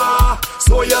behavior.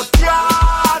 So you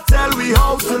can't tell we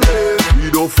how to live. We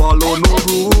don't follow no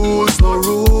rules, no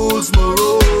rules, no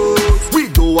rules. We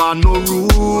don't want no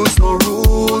rules, no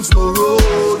rules, no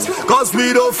rules. Cause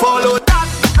we don't follow that.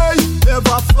 Hey,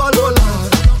 never follow that.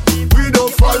 We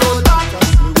don't follow that.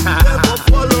 Never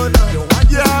follow that.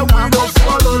 Yeah, we don't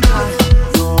follow that.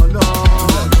 No, no.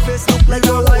 We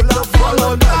don't like to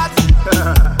follow that.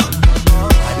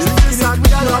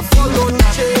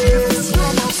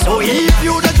 So if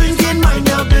you the drinking, mind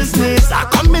your business. I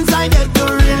come inside get to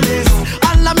release.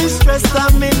 And let me stress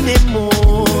I'm in the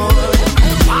mood.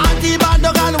 Party bad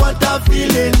dog and what a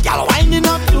feeling. Girl winding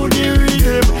up to the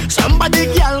rhythm. Somebody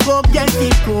girl go get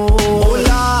it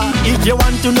cola. If you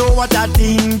want to know what I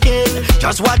thinking,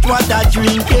 just watch what I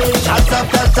drinking. Shots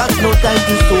after shots, no time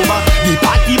to sober. The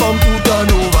party bomb to turn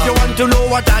over. If you want to know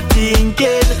what I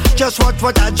thinking, just watch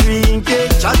what I drinking.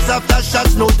 Shots after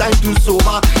shots, no time to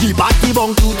sober. The party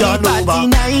bomb to turn over. The party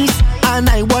nice, and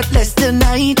I worthless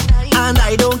tonight. And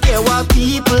I don't care what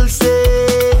people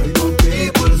say. Party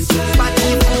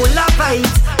full of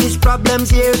fights. His problems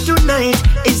here tonight.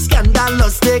 It's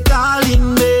scandalous, they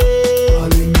calling me.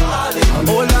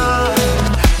 Oh Lord,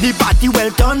 the party well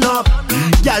turn up.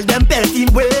 Y'all them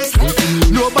pelting waste.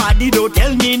 Nobody don't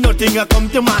tell me nothing. I come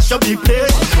to mash up the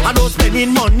place. I don't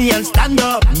spending money and stand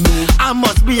up. I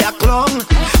must be a clown.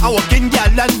 I walking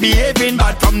girl and behaving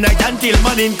bad from night until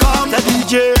morning come. The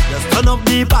DJ just turn up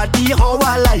the party how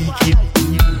I like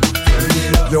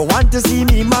it. You want to see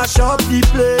me mash up the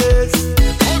place?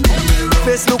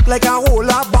 Face look like a whole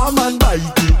bomb and bite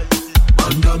it.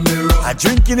 I'm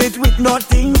drinking it with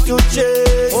nothing to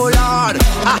chase. Oh Lord,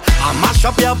 I mash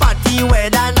up your body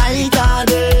whether night or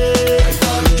day.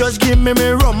 Just give me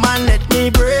rum and let me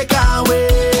break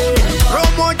away.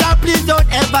 Promoter, please don't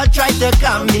ever try to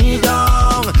calm me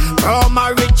down. From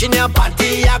a rich in your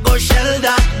party, I go shell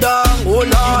that down. Oh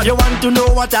Lord, if you want to know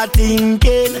what I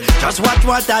thinking, just watch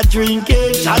what I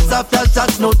drinking. Shots after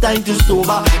shots, no time to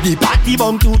sober. The party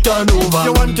bound to turn over. If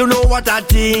you want to know what I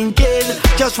thinking,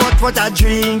 just watch what I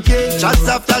drinking. Shots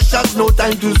after shots, no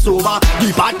time to sober.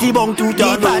 The party bound to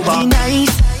turn over. The party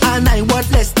nice, and I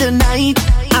worthless tonight.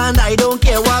 And I don't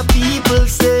care what people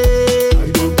say.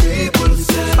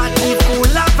 Party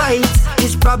full of fights.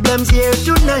 His problems here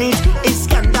tonight. It's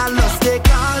scandalous, they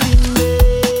calling me.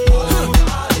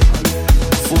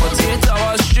 48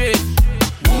 hours straight,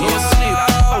 no sleep.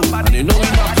 And you know we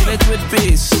not kill it with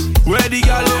peace. Where the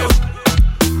girl live?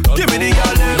 Give me the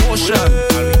girl live. Motion,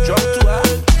 and we jump to her.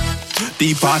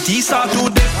 The party start to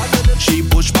dip. She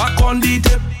push back on the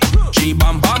tip. She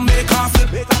bam bam make her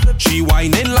flip. She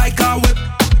whining like a whip.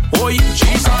 Oh yeah,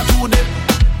 she start to dip.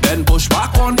 Then push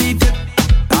back on the tip.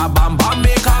 That bam bam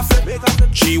make her flip.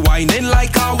 She whining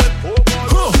like a whip.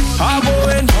 I'm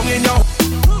going down in yo.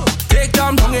 Take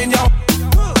them down in yo.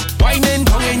 Whining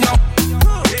down in yo.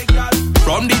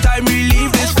 From the time we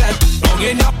leave this flat, down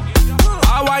in yo.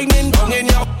 I'm whining down in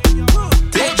yo.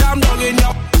 Take them down in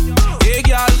yo. Hey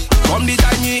girl, from the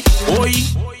time we,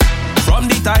 from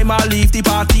the time I leave the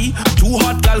party, two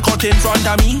hot girl cut in front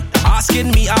of me,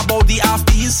 asking me about the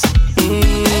afties.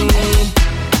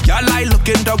 Girl, I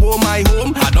looking to go my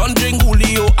home. I don't drink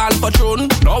Julio and Patron.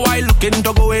 Now I looking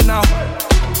to go in now.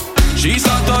 She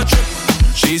start to trip,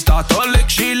 she start to lick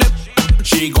she lip.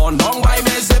 She gone down by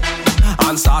me zip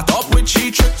and start up with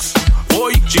she tricks. Oh,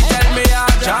 she tell me a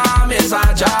jam is a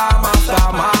jam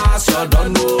after mass. You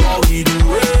don't know how we do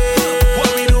it.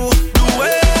 What we do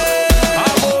it.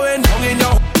 I'm going down in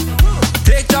yo.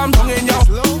 Take time down in yo.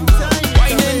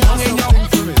 Whining down in yo.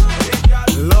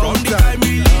 Long time.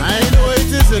 I know it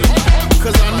isn't,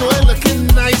 cause I know it looking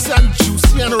nice and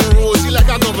juicy and rosy like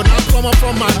a governor coming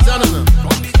from Montana.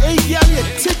 Hey girl, you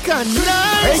thick and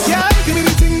nice. Hey girl, give me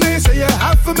the thing they say you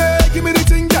have for me. Give me the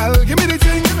thing, girl. Give me the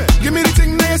thing. Give me the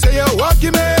thing they say you want.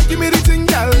 Give me the thing,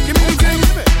 girl. Give me the thing.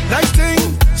 Nice thing,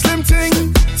 slim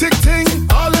thing, thick thing,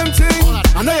 all them thing.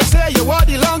 I know you say you want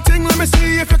the long thing. Let me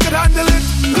see if you can handle it.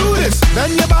 Do this.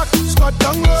 Bend your back, squat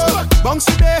down low. Bounce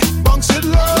it there, bounce it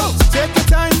low. Take your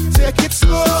time, take it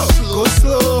slow. Go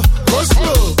slow, go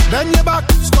slow. Bend your back,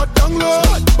 squat down low.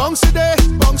 Bounce it there,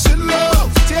 bounce it low.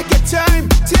 Take your time,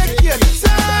 take your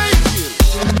time.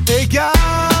 Hey girl,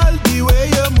 the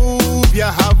way you move, you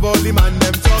have all the man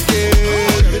them talking.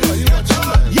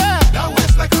 Yeah, that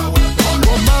waist like a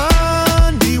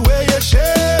woman, the way you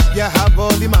shape, you have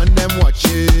all the man them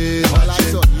watching. All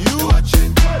eyes on you,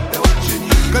 they're watching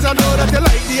you. Cause I know that you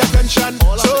like the attention.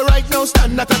 So right now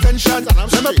stand at attention.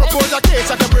 Let me propose a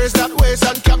case I can raise that waist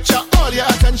and capture all your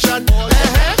attention.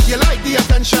 You like the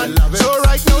attention. So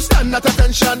right now stand at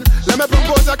attention. Let me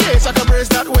propose a case I can raise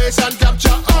that waist and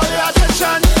capture all your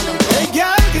attention. Hey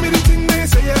girl, give me the thing they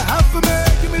say you have for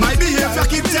me. My behavior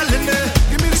keep telling me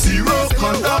zero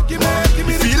conduct.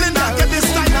 Feeling that get this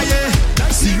time of year.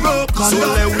 Zero conduct.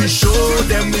 So let we show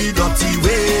them we dirty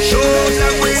ways. Show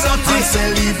them we dirty. And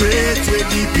celebrate with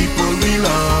the people we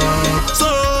love. So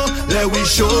let we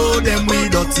show them we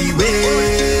dirty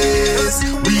ways.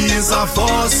 We is a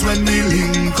force when we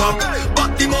link up.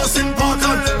 But the most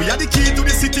important, we are the key to the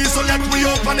city, so let we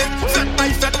open it. Fed by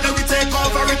fed, let we take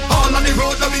over it. All on the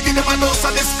road, let we give them a dose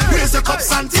of this. Raise the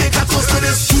cups and take a toast to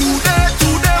this.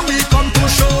 Today we come to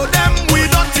show them we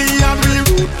dirty and we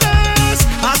ruthless.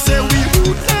 I say we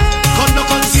ruthless.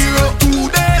 Conduct on zero.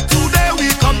 Today we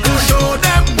come to show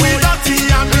them we dirty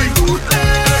and we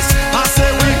ruthless. I say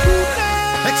we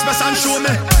ruthless. Express and show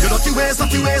me your dirty ways,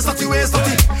 dirty ways, dirty ways,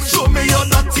 dirty. Show me your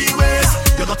dirty ways.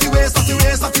 Your dirty ways, dirty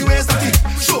ways, dirty ways, dirty.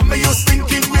 Show me your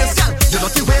stinking ways, yeah. Your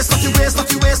dirty ways, dirty ways,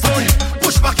 dirty ways, dirty.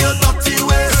 Push back your dirty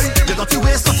ways. Your dirty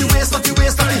ways, dirty ways, dirty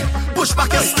ways, dirty. Push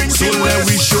back your stinking ways. So when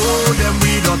we show them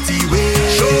we dirty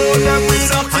ways, show them we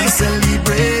dirty, and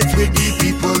celebrate with the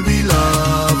people we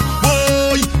love.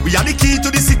 Boy, we are the key to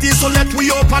the city, so let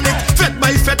we open it. Fed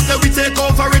by fed, let we take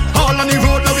over it. All on the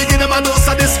road, let we give them a dose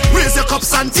of this. Raise your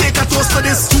cups and take a toast to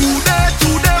this.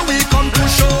 Today we come to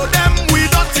show them we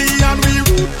dirty and we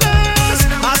ruthless.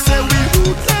 I say we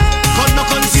ruthless.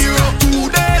 Conduct on zero.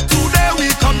 Today we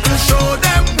come to show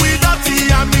them we dirty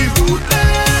and we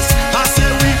ruthless. I say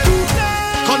we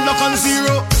ruthless. Conduct on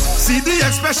zero. See the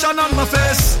expression on my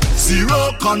face.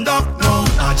 Zero conduct, no.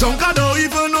 A junk I don't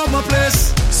even know my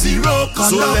place. Zero conduct.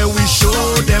 So let we show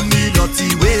them we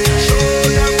dirty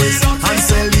ways and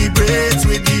celebrate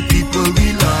with the people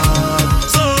we love.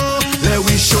 So let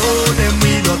we show them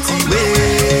we dirty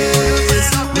ways.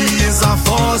 We is a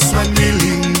force when we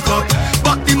link up.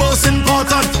 But the most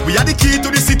important, we are the key to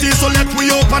the city, so let we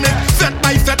open it. Fed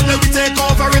by fed, let we take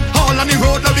over it. All on the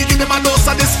road, let we give them a dose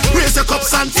of this. Raise your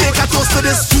cups and take a toast to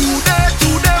this.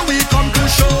 Today we come to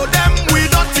show them we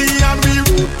dirty and we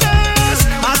ruthless.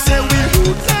 I say we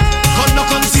ruthless.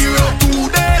 Conduct on zero.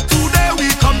 Today we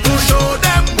come to show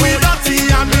them we dirty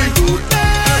and we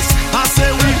ruthless. I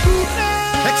say we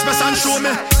ruthless. Express and show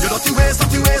me your dirty ways,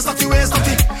 dirty ways, dirty ways,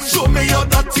 dirty. Show me your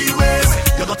dirty ways.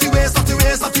 Your dirty ways, dirty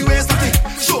ways, dirty ways, dirty.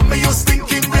 Show me your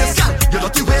stinking ways, yeah. Your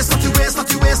dirty ways, dirty ways,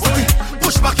 dirty ways, dirty.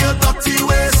 Push back your dirty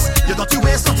ways. Your dirty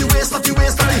ways, dirty ways, dirty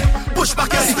ways, dirty. Push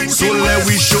back your stinking ways. So let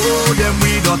we show them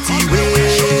we dirty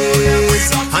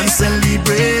ways and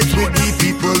celebrate with the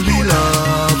people we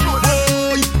love.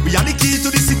 Boy, we are the key to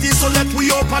the city, so let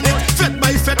we open it. Fed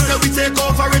by fed, let we take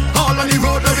over it. All on the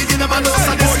road, let we give them a dose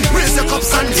of this. Raise your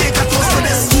cups and take a toast to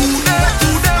this.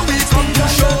 Today we come to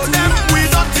show them we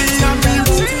dirty and we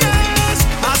ruthless.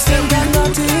 I say we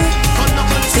dirty.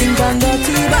 Stink and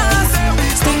dirty boss.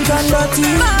 Stink and dirty.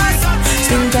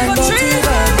 Stink and dirty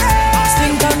boss.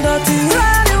 Stink and dirty.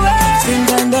 Stink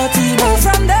and dirty. Move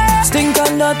from there. Stink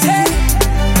and dirty.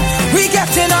 We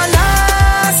getting on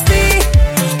nasty.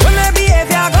 When my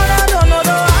behavior gonna don't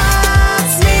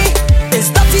ask me. It's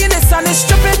dirtiness and it's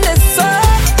stupidness, so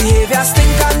behavior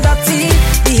stink and dirty.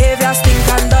 Behavior stink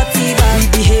and dirty. We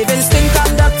behaving stink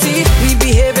and dirty. We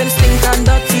behaving stink and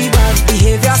dirty.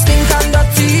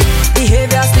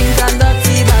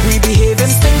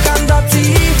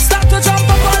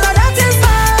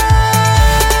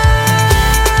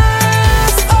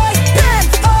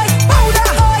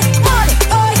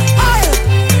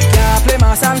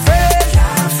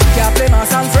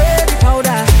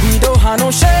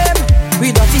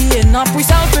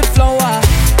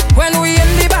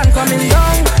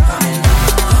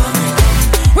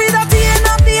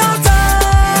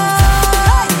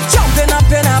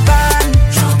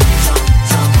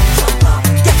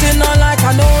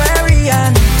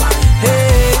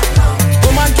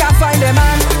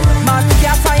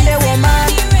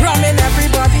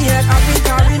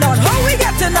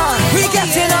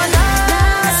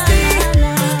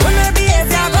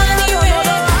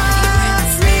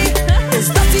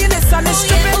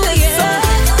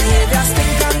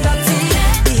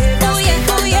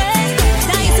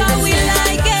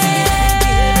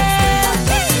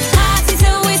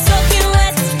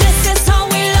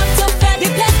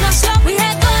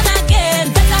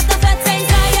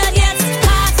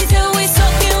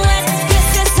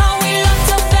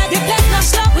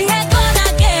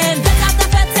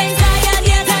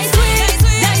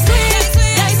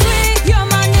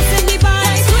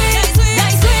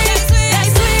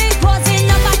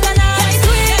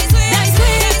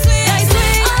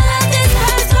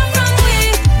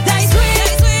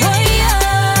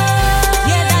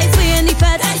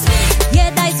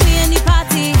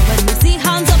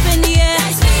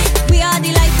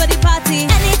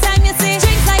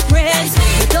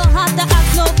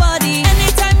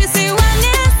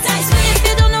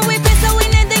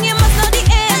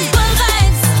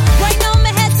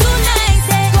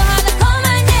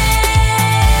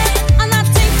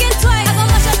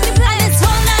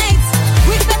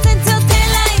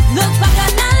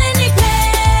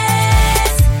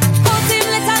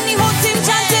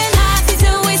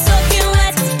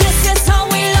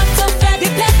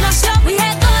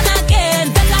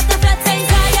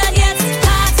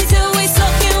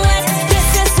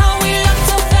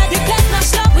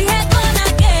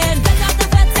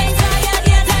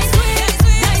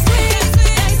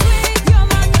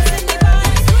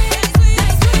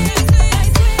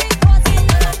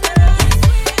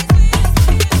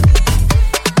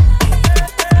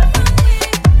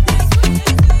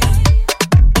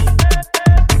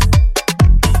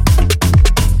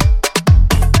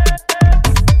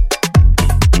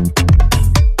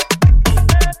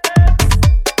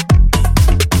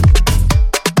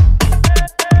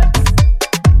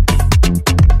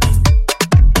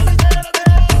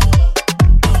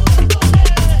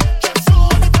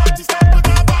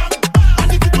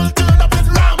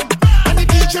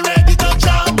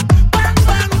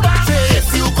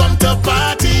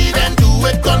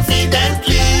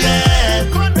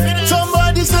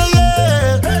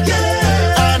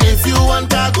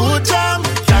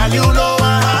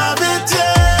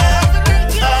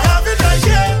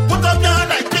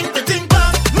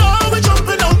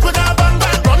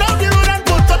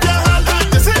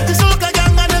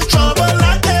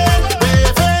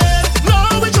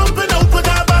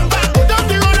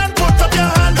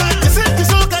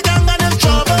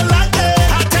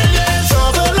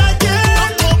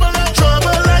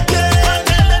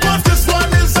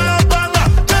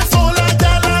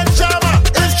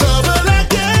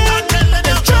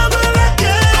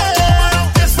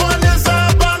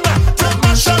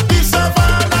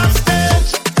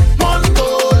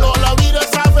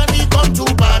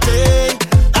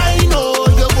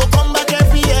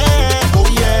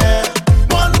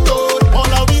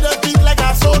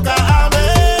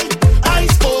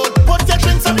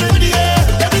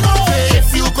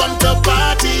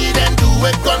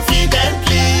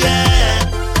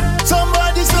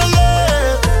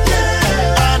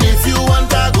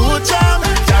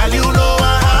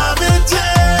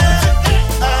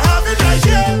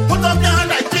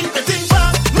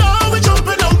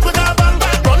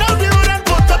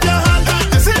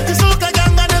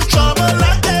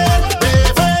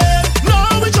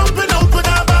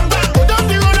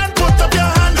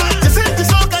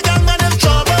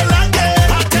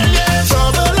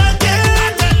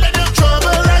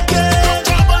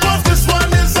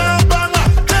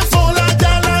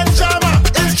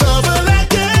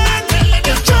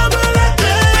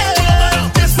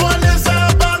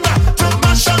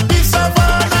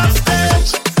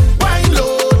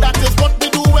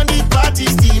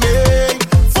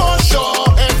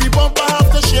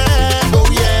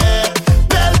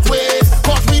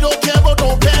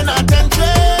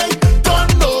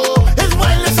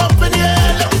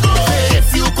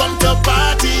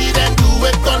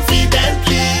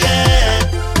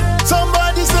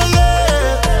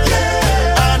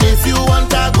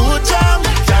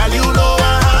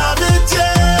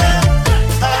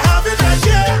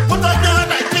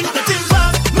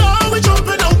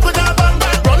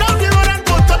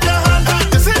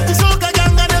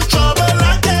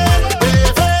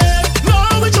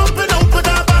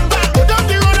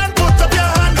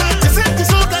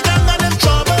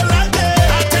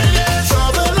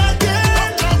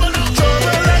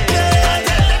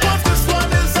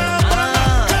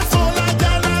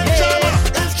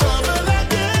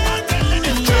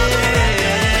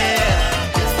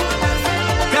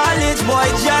 boy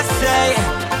just say,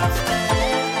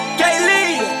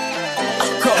 Kaylee,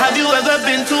 have you ever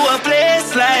been to a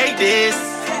place like this?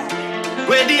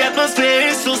 Where the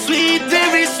atmosphere is so sweet,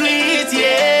 very sweet,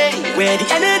 yeah. Where the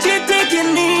energy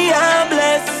taking me, I'm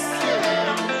blessed.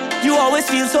 You always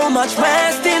feel so much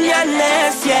rest in your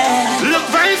nest, yeah. Look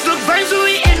vibes,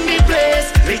 we in the place.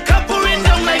 Liquor pouring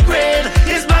down like rain,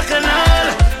 it's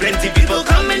bacchanal. Plenty people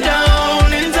coming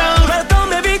down in town.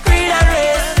 Welcome every creed and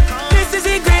race. This is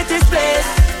the greatest place,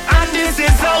 and this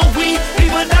is how we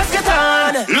people dance get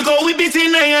on. Look how we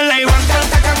beating iron like one tang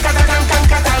tang tang tang tang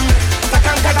tang tang.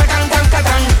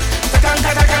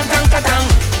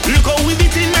 Look how we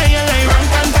beating iron like one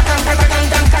tang tang tang tang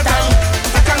tang tang tang.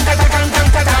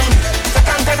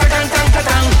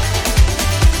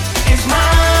 It's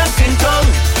Martin tongue,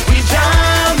 we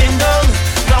jamming down,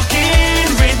 knocking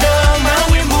rhythm and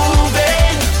we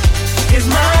moving. It's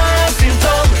Martin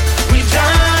tongue, we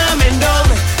jamming down,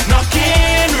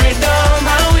 knocking rhythm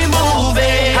and we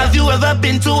moving. Have you ever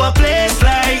been to a place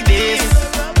like this?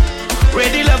 Where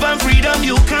the love and freedom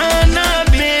you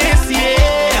cannot miss,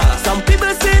 yeah. Some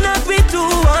people say that we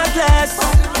too heartless,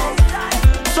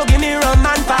 so give me rum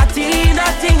and party,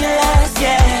 nothing less,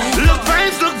 yeah. Look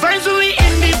vibes, we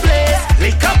in the place.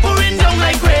 Liquor pouring down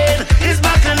like rain, it's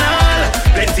bacchanal.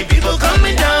 Plenty people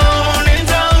coming down in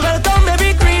town. Welcome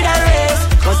every creed and race,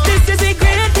 cause this is the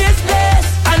greatest place,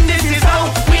 and this is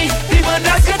how we people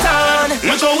dance get on.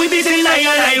 Look how we beating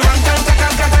iron like one tang tang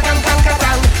tang tang tang tang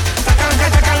tang.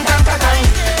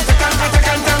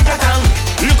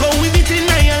 Look how we beating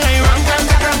iron like one tang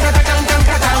tang tang tang tang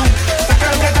tang tang.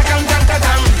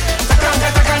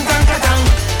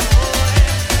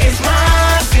 It's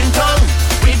Martin tongue,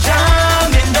 we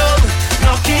jamming down,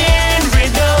 knocking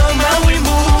rhythm and we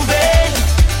moving.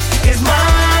 It's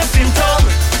Martin tongue,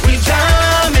 we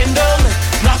jamming down,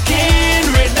 knocking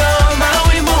rhythm and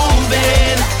we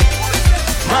moving.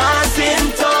 Martin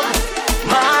tongue,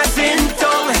 Martin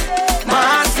tongue,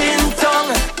 Martin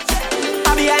tongue.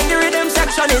 And behind the rhythm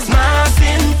section is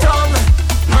Martin tongue,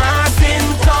 Martin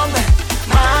tongue,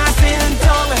 Martin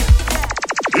tongue.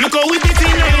 Look how we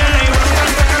beating like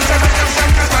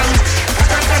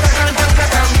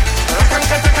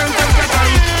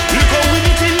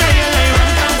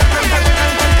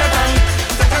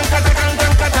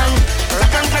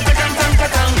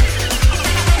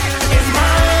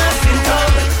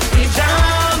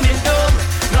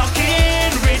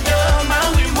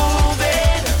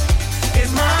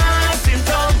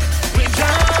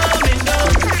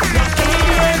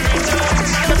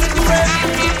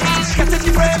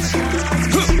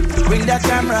bring that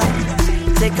camera,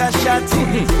 take a shot.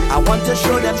 I want to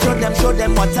show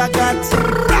them what I got.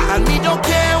 And me don't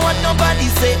care what nobody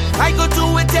say, I go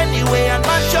do it anyway and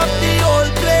mash up the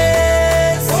whole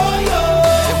place. Oh, yo.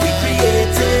 So we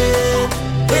created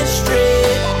history,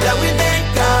 that we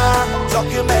make a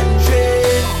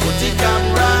documentary. Put the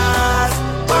cameras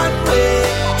one way,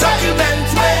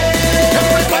 documentary.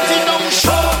 Everybody now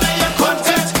show me your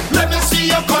content. Let me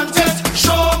see your content.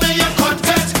 Show me your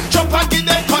content. Jump and give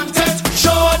them content.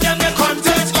 Show them your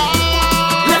content.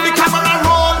 Let the camera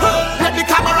roll. Let the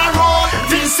camera roll.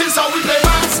 This is how we play.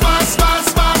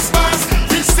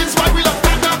 This is why we love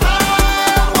Canada.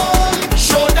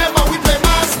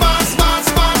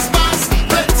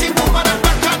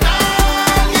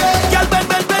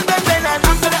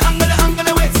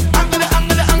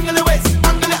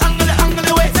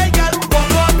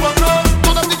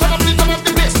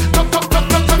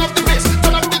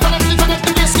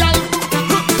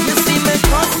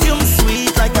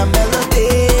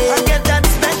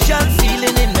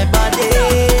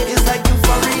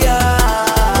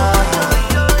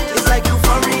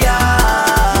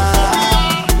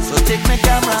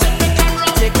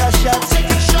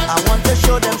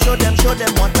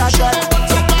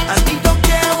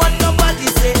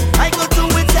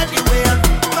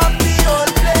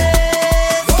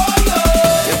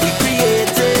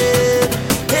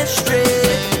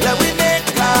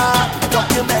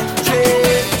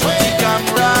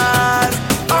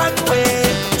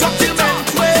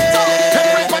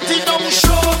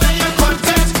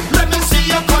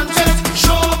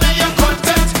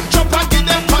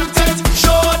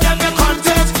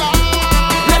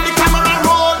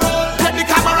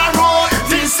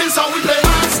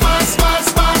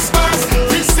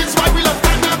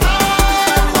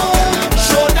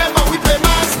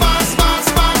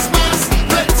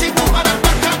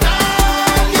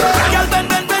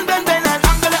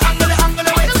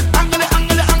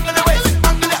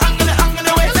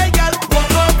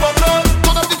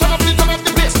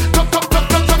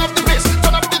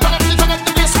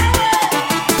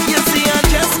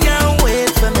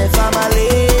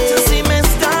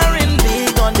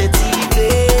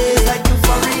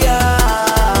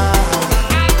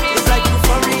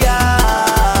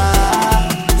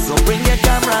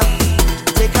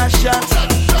 pressure.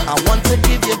 I want to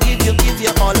give you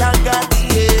all I got,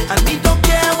 yeah. And me don't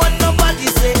care what nobody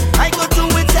say. I go do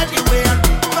it anyway.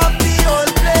 From the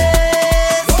old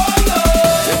place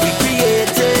that we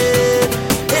created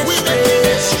history.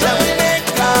 Now we make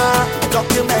a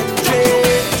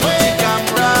documentary. 20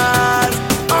 cameras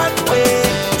on way.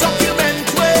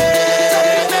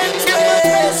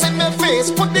 In my face,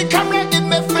 put the camera in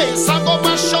my face. I go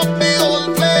mash up the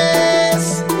whole place.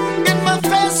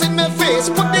 In my face,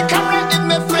 put the camera in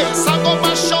my face. I go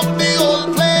mash up the whole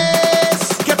place.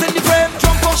 Get in the frame,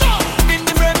 jump up. In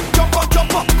the frame, jump up.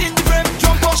 In the frame,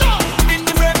 jump up. In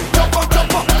the frame, jump up.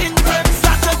 In the frame,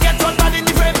 start to get on bad in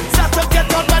the frame. Start to get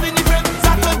on bad in the frame.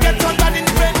 Start to get on bad in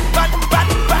the frame. Bad in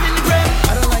the frame.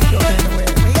 I don't like your kind of way.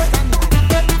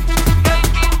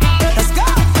 Let's go.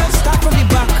 Start from the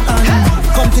back and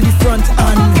come to the front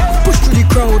and push through the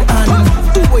crowd and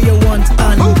do what you want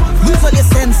and lose all your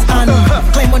sense and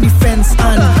climb on the fence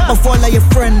and of all of your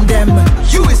friend them.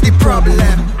 You is the problem.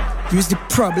 You is the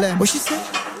problem. What she said?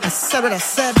 I said what I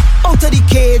said. Out of the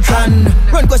cage and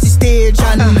run across the stage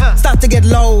and start to get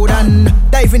loud and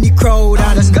dive in the crowd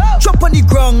and drop on the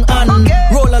ground and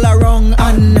roll all around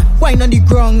and whine on the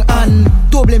ground and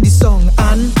don't blame the song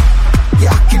and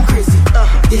you're acting crazy.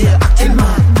 Yeah, you're acting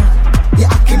mad.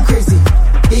 You're acting crazy.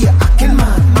 Yeah, you're acting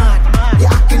mad. You're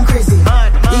acting crazy. Yeah,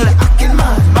 you're acting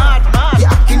mad. You're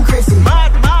acting crazy.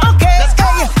 Okay,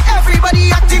 hey,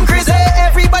 everybody acting crazy.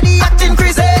 Everybody acting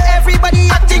crazy. Everybody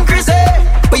acting crazy.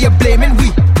 But you're blaming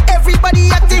we. Everybody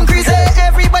acting crazy.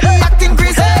 Everybody acting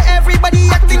crazy. Everybody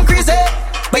acting crazy.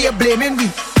 But you're blaming we.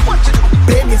 What you do?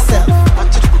 Blame yourself.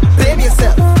 What you do? Blame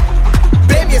yourself.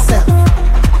 Blame yourself.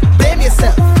 Blame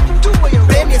yourself. Do what you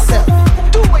blame yourself.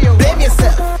 Do what you blame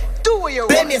yourself. Do what you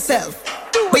blame yourself.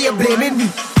 But you're blaming me.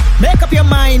 Make up your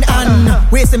mind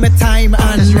and wasting my time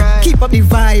and keep up the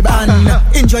vibe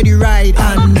and enjoy the ride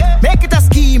and make it a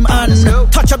scheme and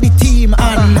touch up the team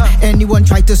and anyone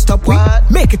try to stop we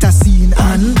make it a scene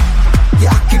and you're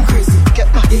acting crazy. Yeah,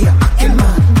 you're acting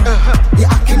mad.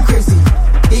 You're acting crazy.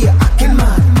 Yeah, you're acting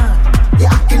mad. You're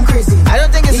acting crazy. I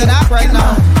don't think it's an act right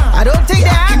now. I don't think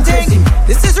they're acting.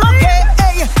 This is okay.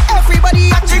 Hey, everybody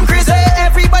acting crazy.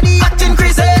 Everybody acting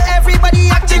crazy. Everybody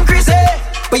acting crazy.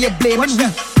 But you're blaming me.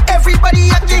 Everybody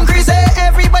acting crazy.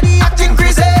 Everybody acting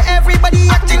crazy. Everybody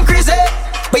acting crazy.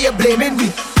 But you're blaming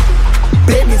me.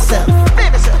 Blame yourself.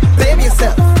 Blame yourself. Blame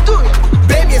yourself. Do it.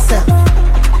 Blame yourself.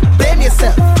 Blame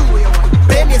yourself. Do it.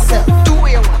 Blame yourself. Do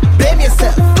it. Blame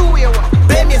yourself. Do it.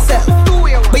 Blame yourself. Do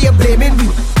it. But you're blaming me.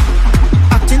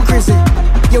 Acting crazy.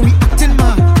 Yeah, we acting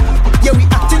mad. Yeah, we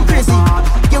acting crazy.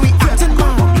 Yeah, we acting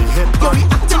mad. Yeah, we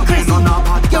acting crazy.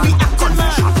 Yeah, we acting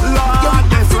mad. Lord,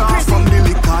 me frost from the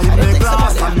liquor in the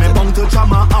glass and me bound to jam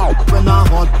her out when a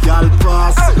hot girl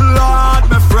pass. Lord,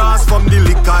 me frost from the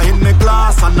liquor in the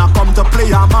glass and I come to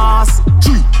play a mass.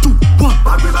 3, 2, 1.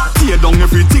 Tear down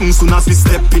everything soon as we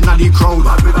step in the crowd.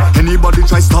 Anybody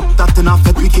try stop that in a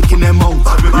fed, we kicking them out.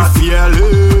 We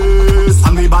fearless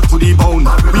and we back to the bone.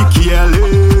 We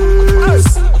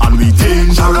careless and we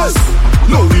dangerous.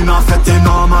 No, we not fetting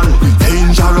normal. We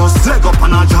dangerous. Leg up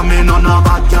and a jamming on a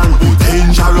bad girl. We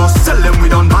dangerous. Tell them we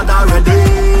done bad already.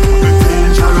 We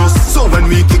dangerous. So when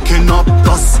we kicking up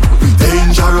dust, we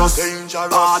dangerous.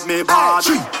 Bad me bad.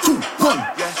 3, 2, 1.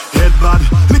 Head bad.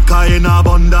 Liquor in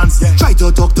abundance. Try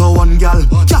to talk to one gal.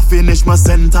 Can't finish my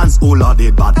sentence. Oh Lord,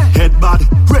 it bad. Head bad.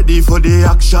 Ready for the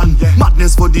action.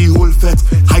 Madness for the whole fete.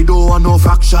 I don't want no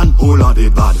fraction. Oh Lord,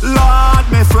 it bad.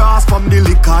 Lord, me frost from the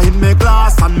liquor in me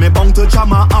glass and me bound to jam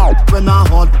her out when a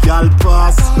hot gal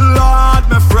pass. Lord,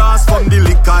 me frost from the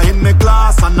liquor in me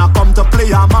glass and I come to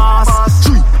play a mass.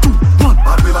 3, 2, 1.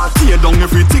 Tear down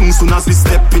everything soon as we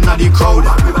step in the crowd.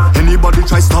 Anybody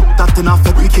try stop that in a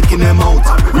fed, we kicking them out.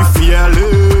 We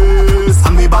fearless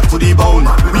and we back to the bone.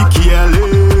 We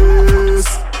careless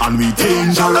and we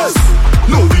dangerous.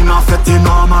 No, we not fetting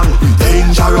normal. We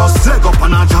dangerous. Leg up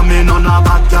and a jamming on a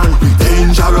bad girl. We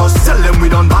dangerous. Tell them we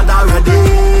done bad already.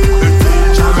 We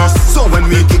dangerous. So when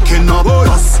we kicking up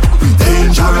us, we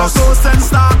dangerous. No sense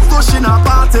start pushing a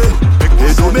party.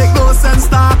 It don't make no sense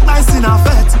start nice in a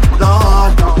fete.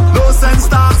 Lord, no sense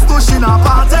start pushing a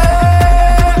party.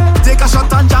 Take a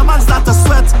shot and jam and start to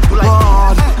sweat.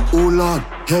 Lord, oh Lord,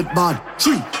 head bad.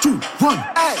 3, 2, 1.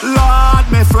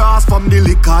 Lord, me frost from the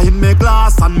liquor in me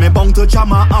glass and me bound to jam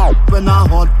her out when a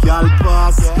hot girl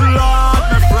pass. Lord,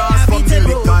 me frost from the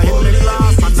liquor in me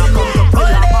glass and I come to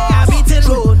play a mass. Beating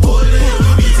road.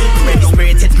 When you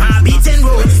spirit it, my beating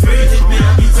road.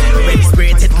 When you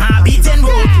spirit it, my beating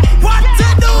road. What to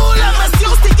do? Let me see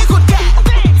how stick you could get.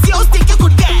 See how stick you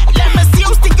could get. Let me see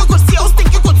how stick you could. See how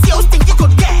stick you could. See how stick you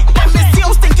could get. Let me see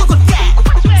how stick you could get.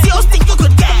 See how stick you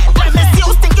could get.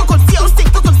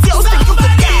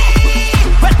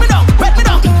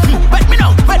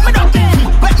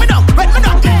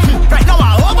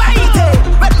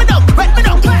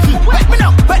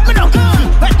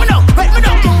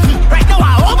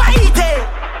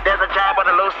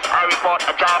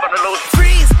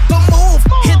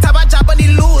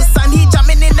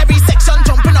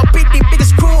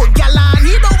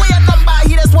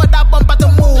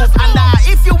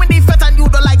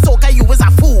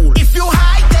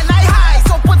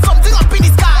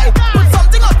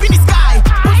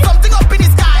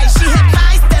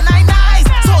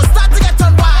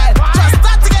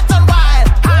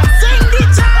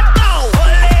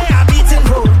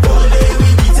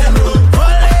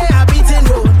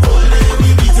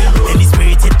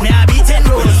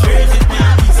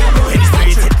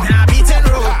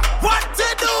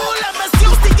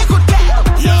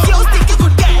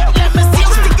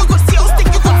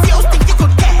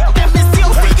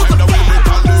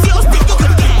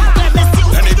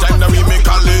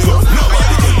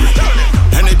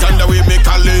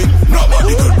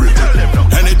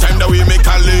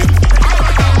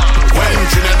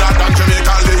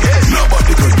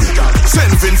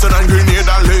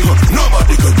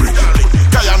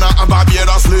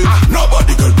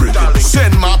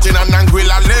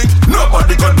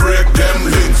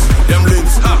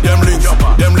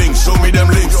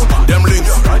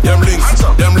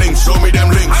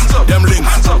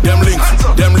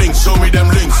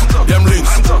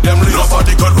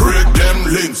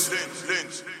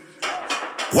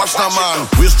 Rasta man,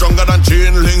 we stronger than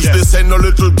chain links. This ain't no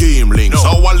little game links.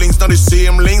 Our links not the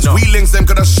same links. We links them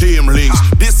coulda shame links.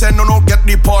 This ain't no get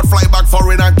the port fly back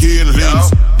for it again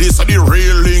links. These are the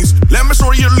real links. Let me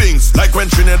show you links. Like when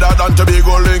Trinidad and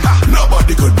Tobago link.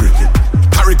 Nobody could break it.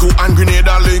 Carrico and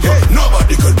Grenada link.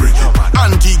 Nobody could break it.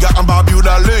 Antigua and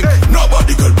Barbuda link.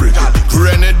 Nobody could break it.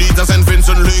 Grenadines and St.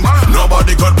 Vincent link.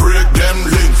 Nobody could break them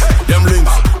links. Them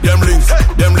links. Them links.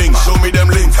 Them links. Show me them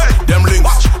links. Them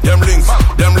links. Them links.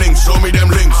 Them links. Show me them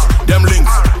links. Them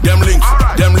links. Them links.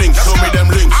 Them links. Show me them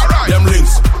links. Them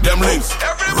links. Them links.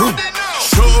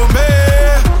 Show me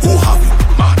who have it.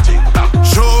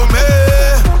 Show me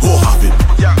who have it.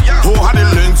 Who had the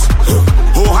links?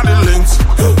 Who had the links?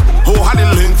 Who had the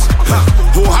links?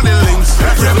 Who had the links?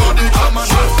 Everybody come and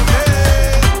show me.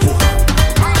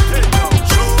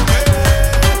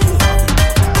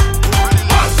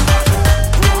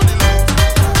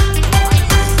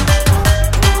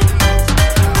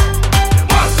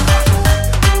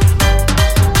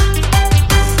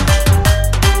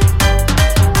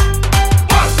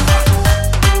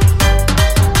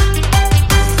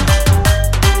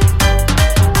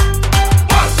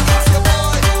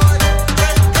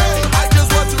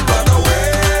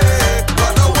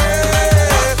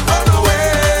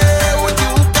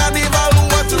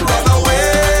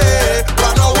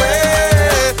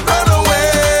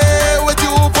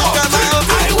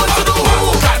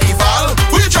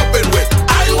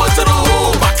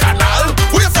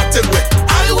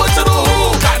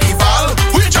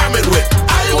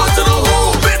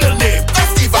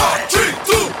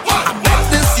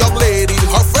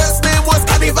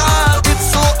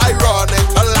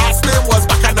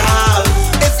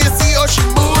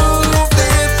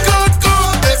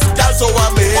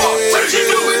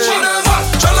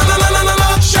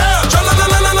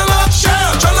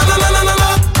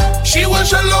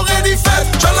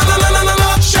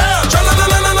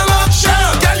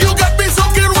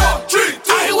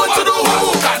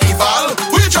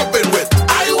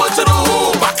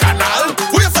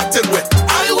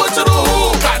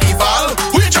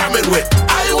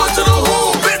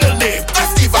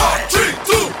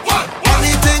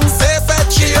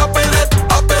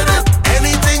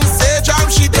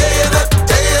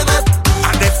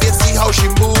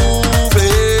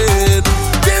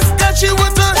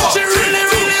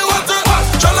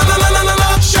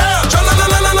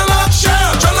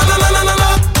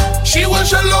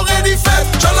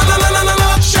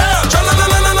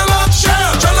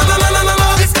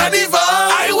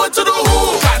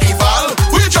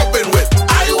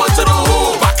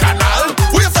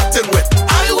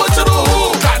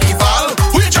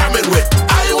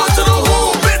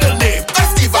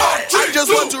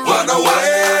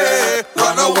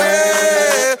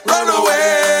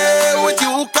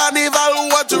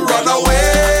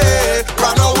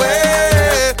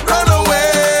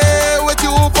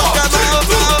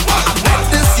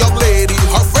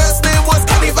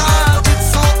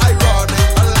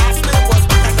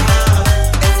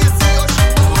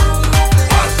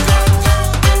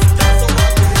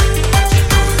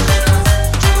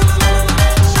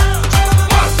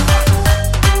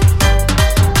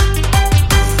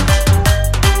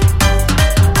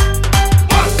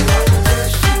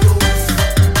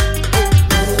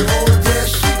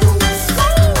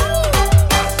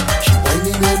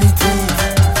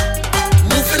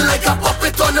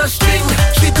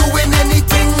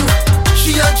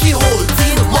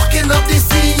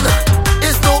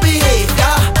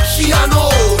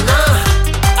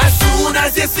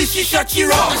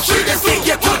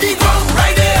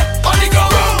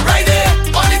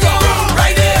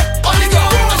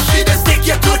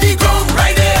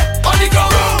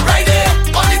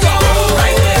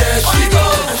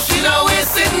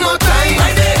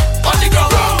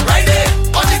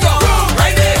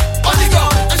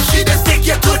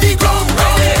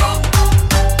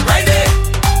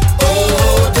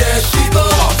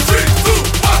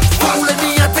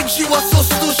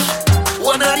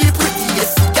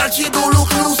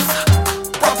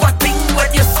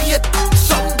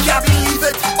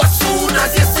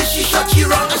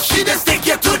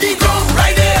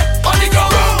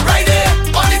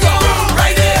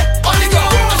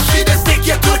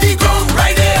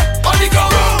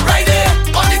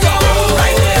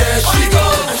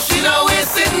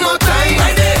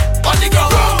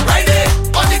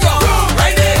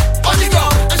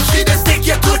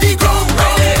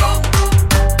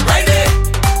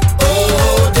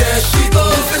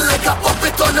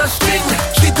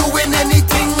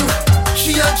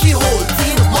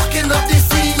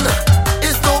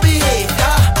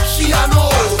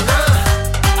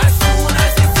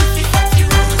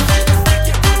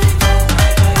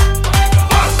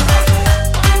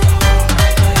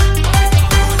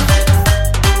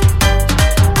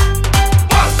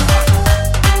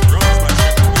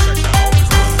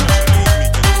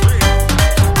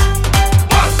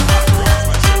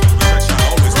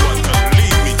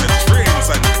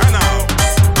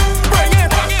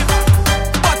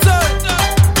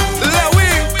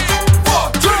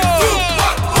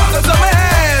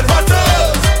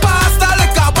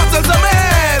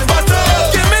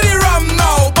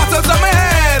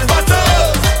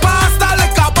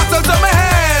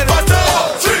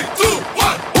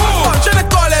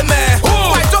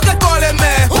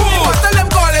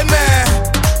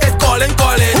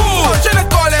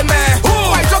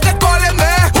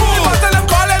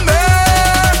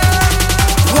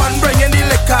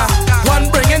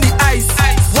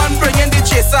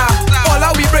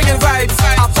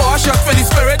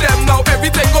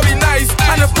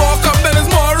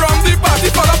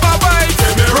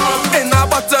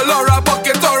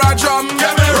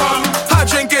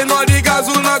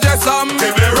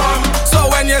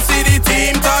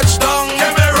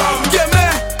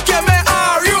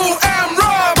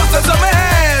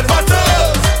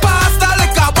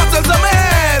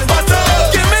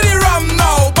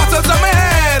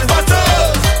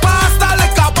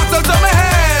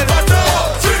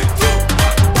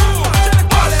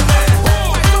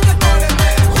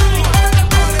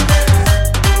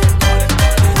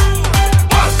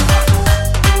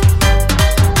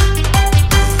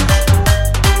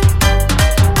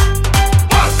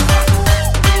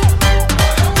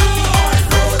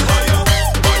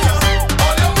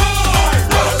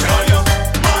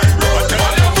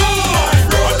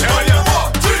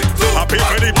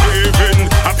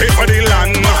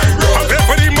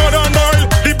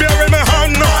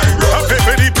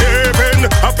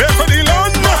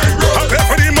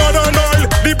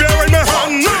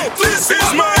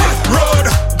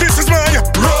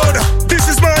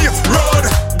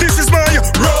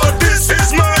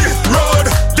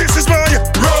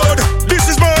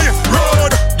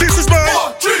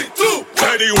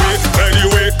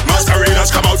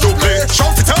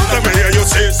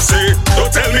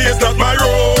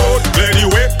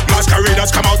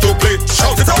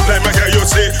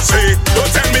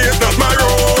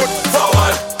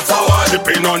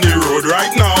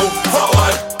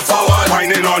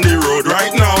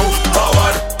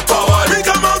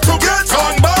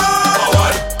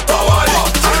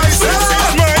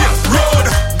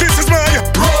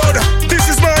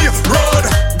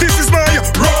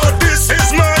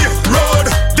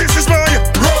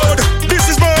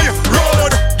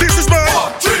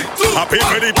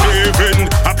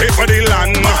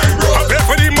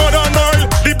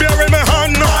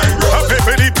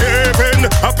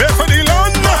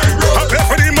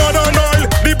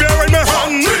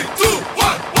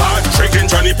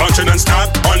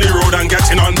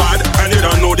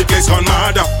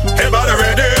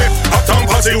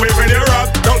 Posse wave when you rock,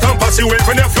 downtown posse wave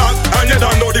when you flat, and you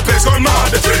don't know the place gone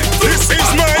mad. This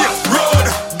is my road.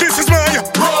 This is my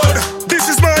road. This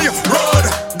is my road.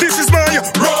 This is my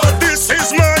road. This is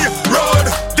my road.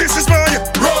 This is my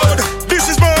road. This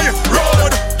is my road.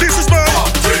 This is my this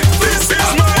is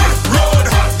my road.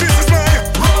 This is my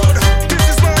road. This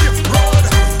is my road.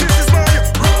 This is my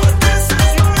road. This is my road. This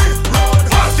is my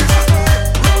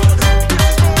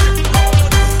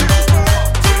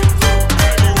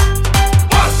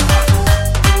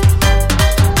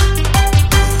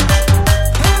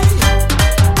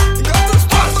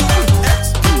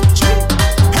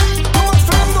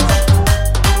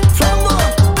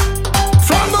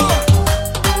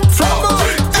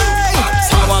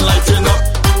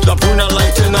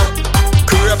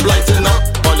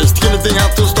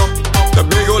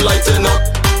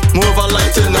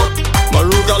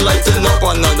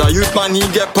another youth man, he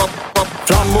get pop, pop,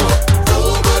 flambo,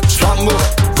 flambo,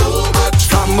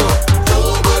 flambo,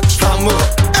 flambo.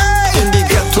 In the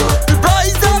ghetto,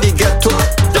 in the ghetto,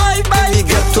 in the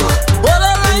ghetto,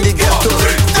 in the ghetto.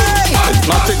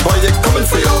 Matic boy, they coming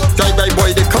for you. Drive-by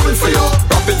boy, they coming for you.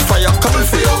 Rapid fire coming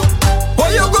for you.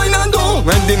 What you going to do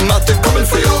when the Matic coming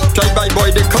for you? Drive-by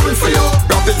boy, they coming for you.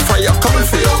 Rapid fire coming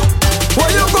for you. What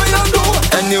you going to do?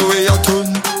 Anyway you turn,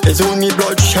 it's only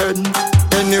bloodshed.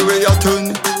 Anyway you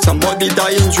turn, somebody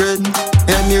dying dread.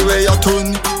 Anyway you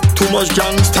turn, too much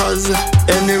gangsters.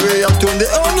 Anyway you turn, they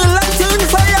only lighting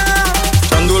fire.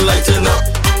 Candle lighting up,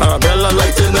 Arabella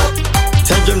lighting up,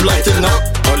 Tension lighting up.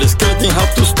 All the skirting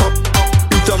have to stop.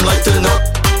 Beatum lighting up,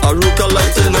 Aruka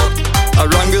lighting up,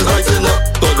 Arangas lighting up.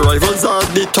 But rivals are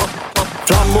at the top.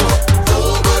 Flambo,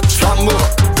 flambo,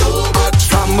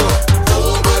 flambo,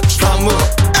 flambo.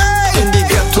 In the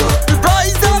ghetto,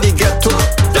 in the ghetto,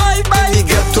 in the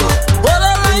ghetto,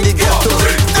 in the ghetto.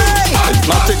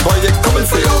 Matic boy, they coming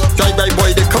for you. Drive-by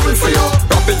boy, they coming for you.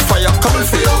 Rapid fire coming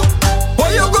for you.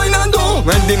 What you going to do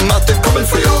when the Matic coming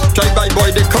for you? Drive-by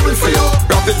boy, they coming for you.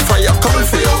 Rapid fire coming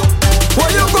for you. What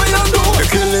you going to do?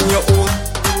 You're killing your own,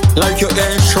 like you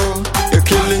ain't sure. You're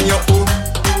killing your own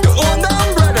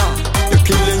damn brother. You're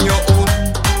killing your own,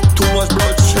 too much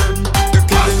bloodshed. You're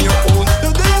killing your own.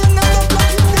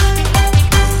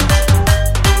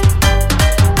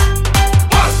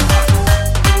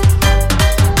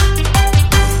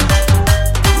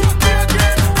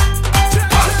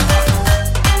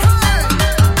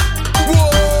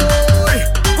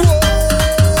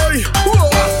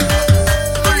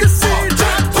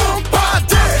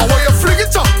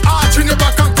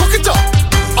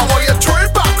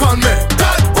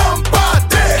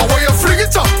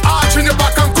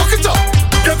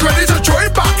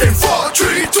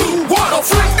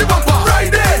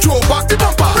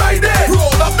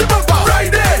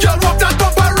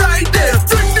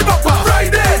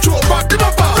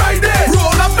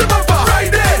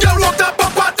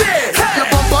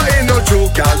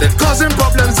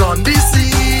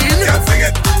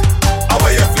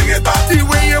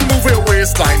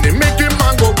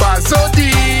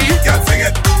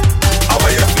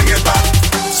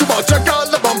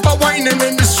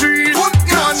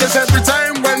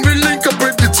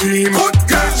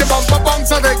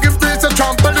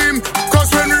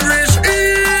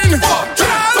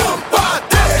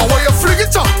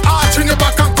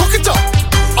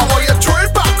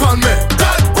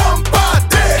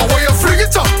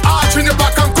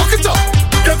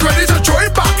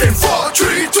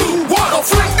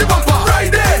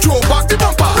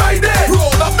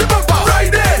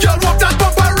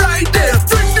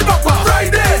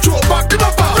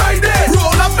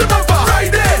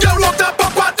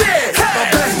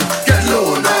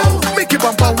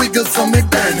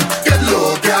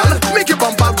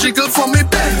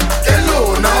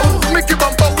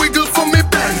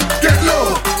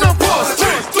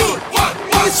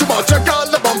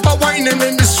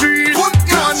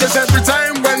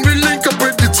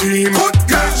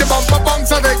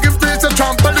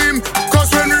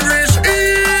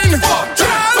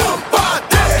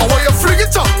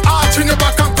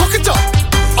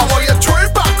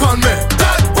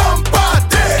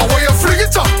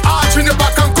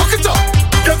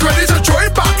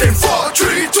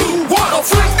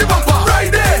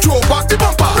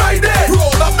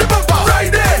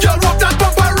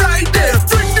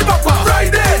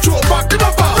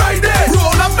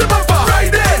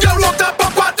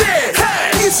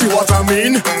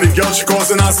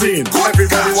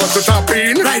 Everybody wants to tap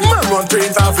in, man want to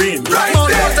intervene. Man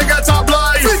want to get up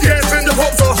live, getting the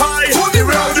hope so high. The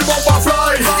round the bumper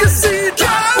fly. You see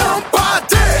that bumper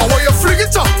day. I want you fling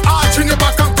it up, arch in your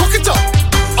back and cook it up.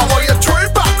 I want you throw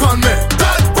it back on me.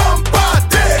 That bumper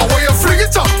day. I want you fling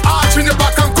it up, arch in your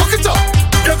back and cook it up.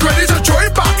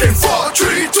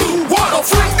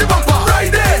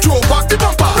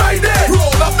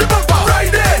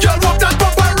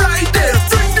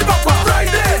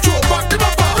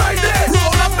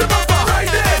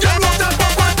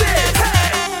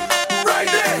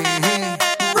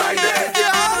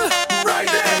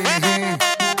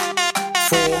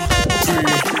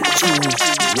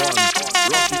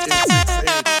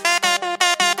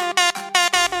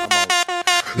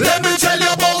 Let me tell you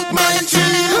about my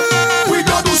team. We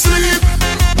don't do sleep,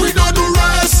 we don't do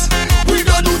rest, we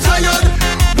don't do tired,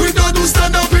 we don't do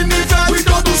stand up in the vet. We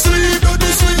don't do sleep,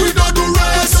 we don't do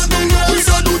rest, we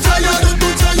don't do tired,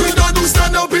 we don't do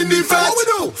stand up in the vet. What we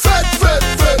do? Fed.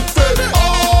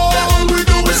 All we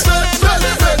do is fed.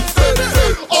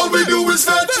 All we do is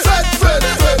fed.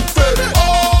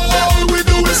 All we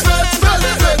do is fed.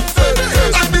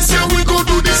 And this year we go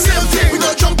do the same thing. We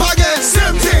don't jump again,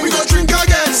 same thing. We don't drink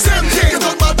again, same thing. Get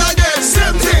up bad again,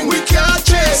 same thing. We can't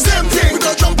change, same thing. We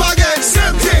don't jump again,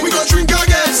 same thing. We don't drink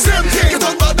again, same thing. Get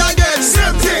up bad again,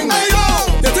 same thing. Hey yo,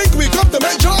 you think we come to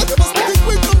make job? You must think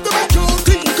we come to make job.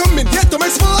 Think we come in here to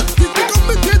make sport? Think we come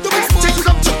in here to make sport? Think we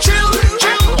come to chill,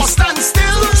 or stand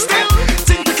still.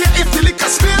 Think we care if the liquor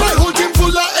spill? My whole team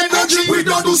full of energy. We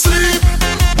don't do sleep,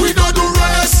 we don't do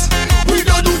rest, we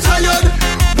don't do tired,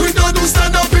 we don't do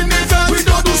stand up in the vet. We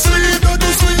don't do sleep,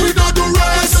 we don't do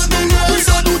rest, we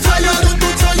don't do tired,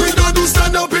 we don't do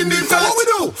stand up in the vet. What we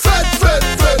do? Fed.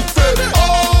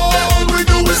 All we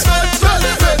do is fed.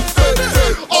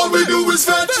 All we do is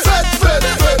fed.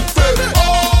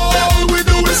 All we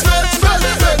do is fed.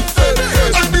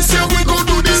 And this year we go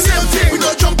do the same thing. We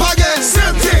don't jump again,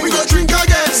 same thing. We don't drink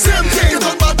again, same thing. Get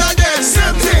up bad again,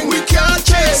 same thing. We can't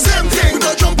change, same thing. We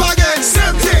don't jump again,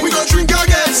 same thing. We don't drink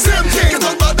again, same thing. Get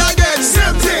up bad again,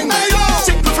 same thing. Hey yo,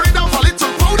 take the free down for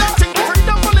little powder. Take the free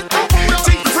down for little powder.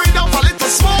 Take the free down for little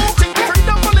smoke. Take the free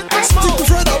down for little smoke. Think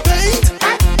afraid of paint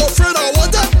or afraid of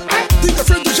water? Think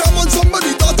afraid to jam on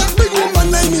somebody daughter? Big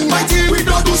woman name in my team. We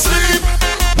don't do sleep,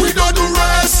 we don't do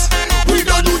rest, we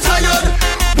don't do tired,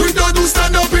 we don't do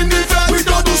stand up in the vet. We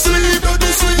don't do sleep,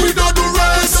 we don't do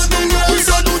rest, we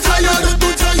don't do tired,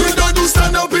 we don't do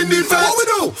stand up in the vet. What we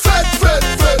do? Fed.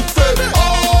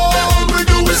 All we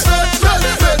do is fed.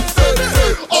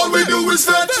 All we do is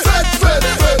fed.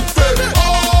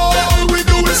 All we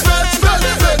do is fed.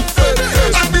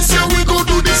 And this year we go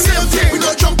do the same thing. We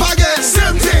don't jump again,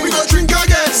 same thing. We don't drink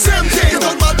again, same thing. Get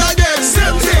up bad again,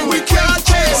 same thing. We can't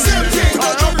change, same thing. We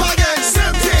don't jump again,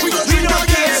 same thing. We don't drink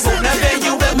again, same Now thing. then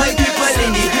you with my people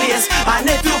in the place. And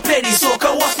if you play the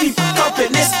soca, what's the fuck up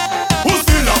in this? Who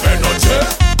still have energy?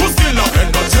 Who still have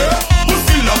energy? Who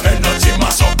still have energy?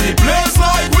 Mash up the place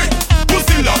like we. Who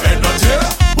still have energy?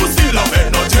 Who still have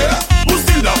energy? Who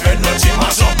still have energy?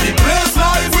 Mash up the place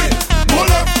like we. Go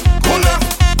left, go left,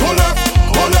 go left,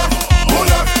 go left, go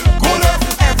left, go left.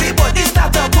 Everybody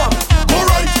start up up. Go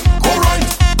right, go right,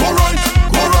 go right,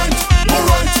 go right, go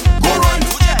right, go right.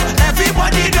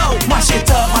 Everybody know. Mash it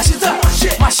up, mash it up,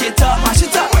 mash it up, mash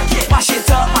it up, mash it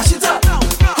up, mash it up.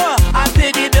 I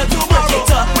pay the bill tomorrow. Break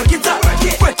it up, break it up,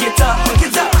 break it up,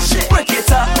 break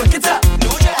it up, break it up.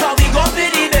 Cause we gon' pay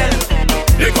the bill.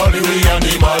 They call it we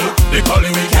animal, they call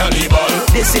it we cannibal.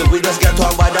 They say we just get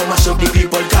on bad and mash up the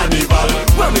people carnival.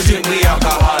 When we drink we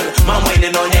alcohol, man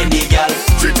whining on any girl.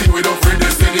 Treating with a friend, they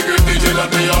say the great DJ at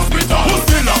the hospital. Who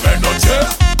still have energy?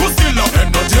 Who still have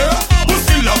energy? Who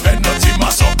still have energy?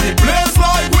 Mash up the place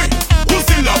like we. Who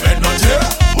still have energy?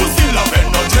 Who still have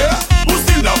energy? Who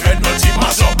still have energy?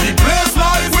 Mash up the place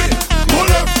like we. Go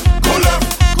left, go left,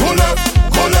 go left,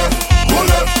 go left, go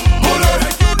left, go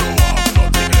left.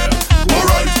 Go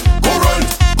right, go right,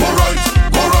 go right,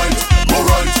 go right, go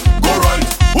right, go right.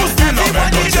 Who still have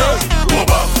energy? Go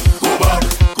back, go back,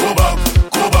 go back,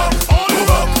 go back, go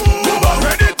back, go back.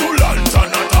 Ready to launch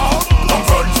an attack.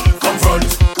 Confront, confront,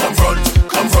 confront,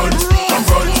 confront,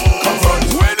 confront, confront.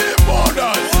 With the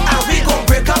borders. And we gon'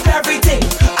 break up everything,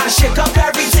 and shake up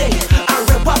everything, and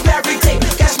rip up everything.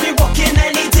 Catch me walking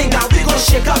anything, and we gon'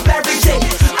 shake up everything,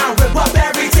 and rip up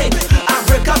everything, and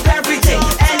break up everything,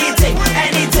 anything,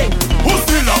 anything. Who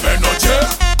still have energy?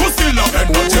 Who still have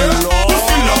energy? Who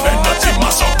still have energy?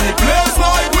 Mash up the place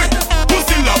like we. Who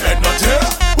still have energy?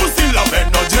 Who still have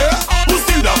energy? Who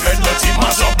still have energy?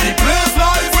 Mash up the place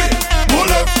like we. Go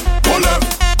left, go left,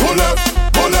 go left,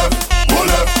 go left, go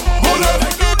left, go left.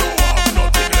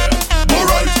 Go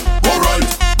right, go right,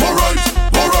 go right,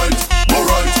 go right, go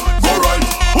right, go right.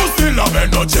 Who still have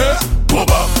energy? Go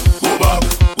back, go back,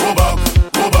 go back,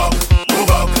 go back, go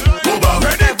back, go back.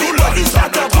 Ready to launch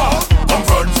an attack.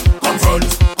 Confront, confront,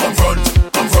 confront,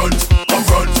 confront,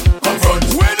 confront, confront.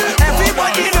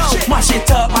 Everybody know. Mash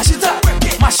it up, mash it up,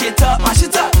 mash it up, mash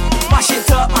it up, mash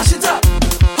it up, mash it up.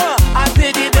 I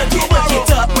pay the bill to break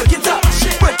it up, break it up,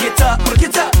 break it up, break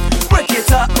it up, break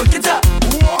it up, break it up.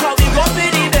 Cause we gon' pay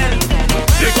the bill.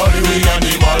 They call it we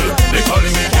animal, they call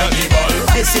it we cannibal.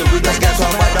 They say we just get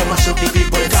on bad and mash up the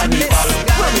people carnival.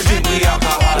 When we drink we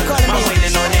alcohol, man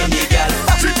whining on any girl.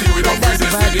 Treating with a friend, they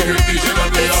say the great DJ at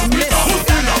the hospital. Who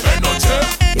still have energy?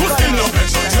 Who still have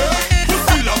energy? Who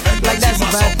still have energy? Like that's a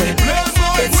Mash bad up the thing. place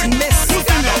like It's we. miss. Who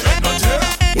still have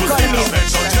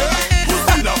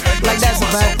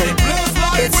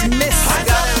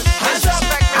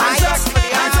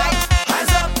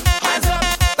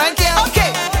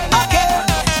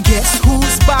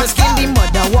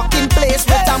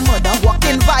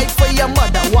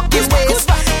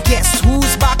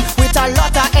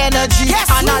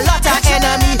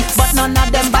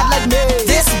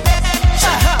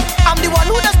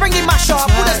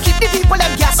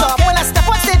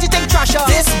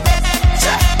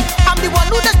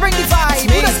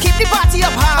the party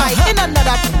up high. In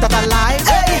another that alive.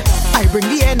 Hey, I bring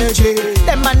the energy.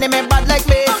 Them man them ain't bad like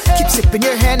me. Keep sipping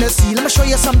your Hennessy. Let me show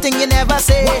you something you never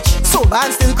say. Sober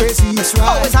and still crazy. That's right.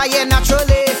 Always high and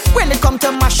naturally. When it come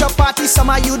to mash up party, some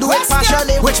of you do it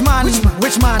partially. Which man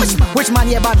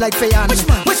you bad like Fayan?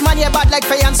 Which man you bad like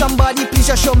Fayan? Somebody please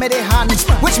just show me the hand.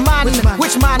 Which man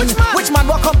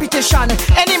what competition?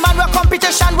 Any man what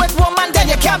competition with woman, then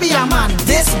you can't be a man.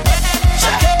 This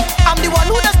I'm the one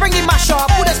who does bring the mash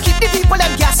up, who does keep the people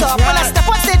them gas up. When I step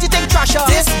on stage, you think trash up.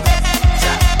 This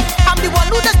I'm the one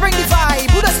who does bring the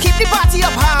vibe, who does keep the party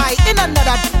up high. In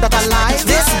another that alive.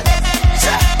 This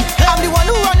I'm the one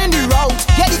who running the road.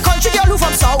 Yeah, the country girl who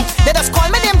from south, they just call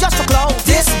my name just for clout.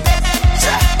 This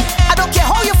I don't care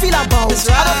how you feel about,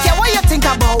 I don't care what you think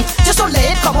about. Just don't let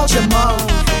it come out your mouth.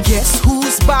 Guess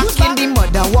who's back in the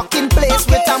mother walking place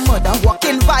with a mother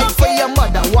walking vibe for your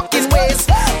mother walking ways.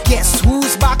 Guess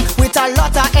who's back with a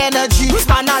lot of energy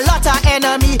and a lot of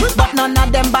enemy, but none of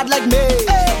them bad like me.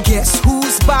 Guess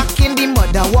who's back in the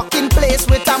mother walking place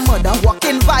with a mother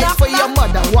walking vibe for your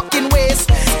mother walking ways.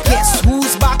 Guess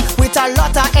who's back with a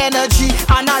lot of energy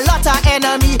and a lot of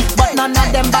enemy, but none of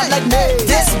them bad like me.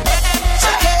 This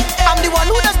I'm the one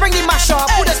who does bring the mash up,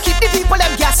 who does keep the people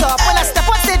them gas up. When I step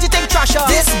on stage, you think trash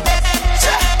up. This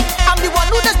I'm the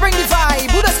one who does bring the vibe,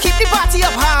 who does keep the party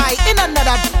up high. In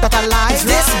another that alive.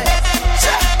 This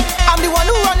I'm the one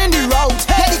who running the road.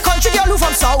 Yeah, the country girl who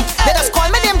from south, they just call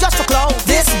my name just for clout.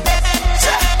 This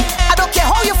I don't care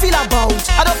how you feel about,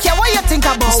 I don't care what you think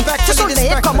about. Just don't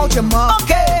let it come out your mouth.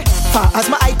 Okay. Far as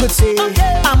my eye could see,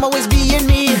 I'm always being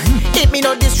me. It me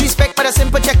no disrespect, but a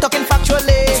simple check talking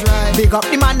factually. Big up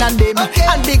the man and them,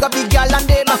 and big up the girl and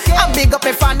them, and big up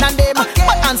a fan and them.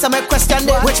 But answer my question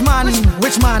them. Which man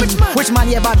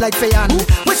you bad like Fayan?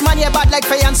 Which man you bad like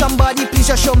Fayan? Somebody please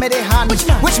just show me the hand.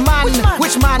 Which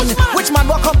man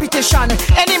what competition?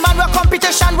 Any man what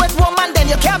competition with woman, then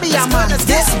you can't be a man.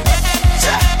 This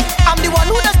I'm the one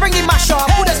who does bring the mash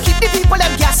up, who does keep the people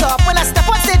them gas up. When I step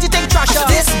on stage, you think trash up.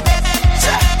 This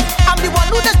I'm the one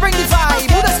who does bring the vibe,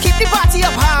 who does keep the party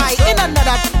up high. In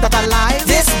another that alive.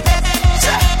 This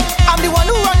I'm the one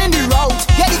who running the road.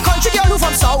 Yeah, the country girl who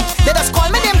from south, they just call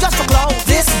my name just for clout.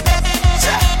 This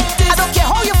I don't care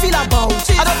how you feel about,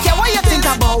 I don't care what you think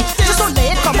about. Just don't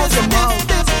let it come out your mouth.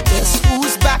 Guess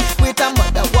who's back with a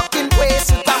mother walking ways,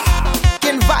 with a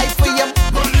fucking vibe for you.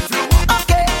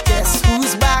 Okay, guess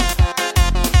who's back?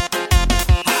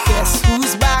 Guess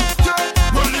who's back?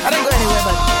 I didn't go anywhere,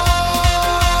 but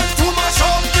too much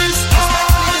of this.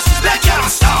 They can't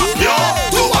stop you.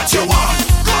 Do what you want.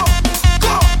 Go.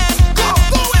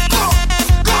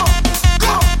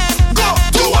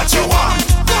 Do what you want.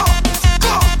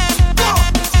 Go.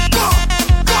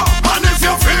 And if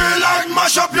you feel like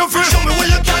mash up your feel, show me what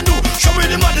you can do. Show me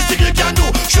the maddest thing you can do.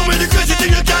 Show me the crazy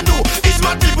thing you can do. It's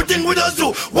mad people thing with us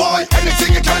do. Why?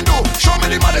 Anything you can do. Show me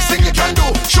the maddest thing you can do.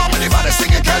 Show me the baddest thing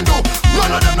you can do.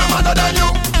 None of them no madder than you.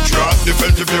 Drop the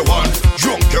felt if you want.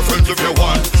 Drunk your friends if you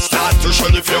want. Start to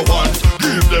shell if you want.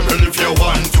 Give them hell if you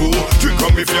want to. Drink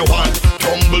them if you want.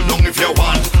 Tumble down if you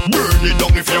want. Burn it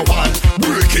down if you want.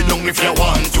 Break it down if you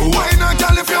want to. Wine a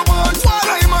girl if you want.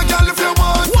 Climb a girl if you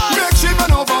want. Make she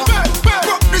bend over.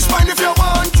 Rock the spine if you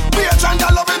want. Beach and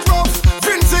girl love it rough.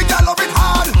 Vincy girl love it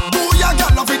hard. Do ya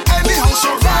girl love it anyhow.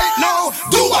 So right now,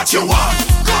 do what you want.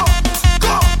 Go.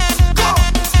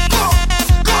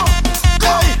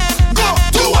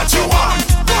 Do what you want.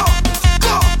 Go.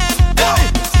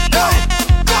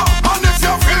 And if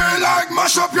you feel like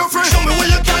mash up your friend, show me what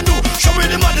you can do. Show me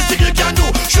the maddest thing you can do.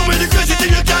 Show me the crazy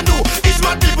thing you can do. It's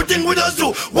mad people thing with us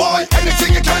do. Why?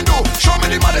 Anything you can do. Show me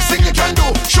the maddest thing you can do.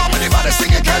 Show me the baddest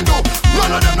thing you can do.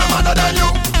 None of them no madder than you.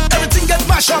 Everything get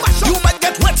mashed up. You might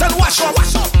get wet and wash up.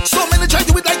 So many try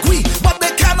to do it like we, but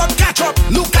they cannot catch up.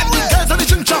 Look at the girls on the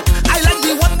chin chop. I like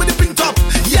the one with the pink top.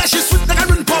 Yeah, she's sweet like a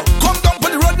ring pop. Come down for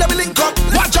the road, let me link up.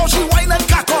 Watch how she whine and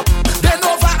cock up. Bend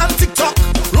over and tick tock.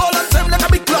 Roll on time like a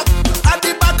big clock. At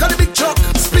the back of the big truck.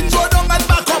 Spin go down and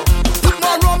back up. Put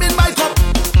more rum in my cup.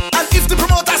 And if the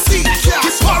promoter see,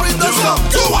 keep pouring the stuff.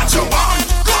 Do what you want.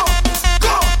 Go.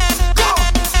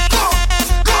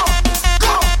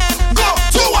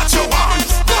 Do what you want.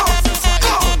 Go.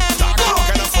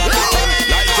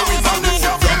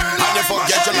 And you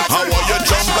forget your life. How you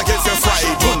jump like if you're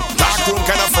frightened. Dark room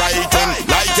kind of frightened.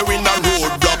 Like you in a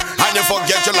roadblock. And you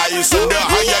forget your license. The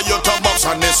higher you top box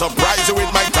and they surprise you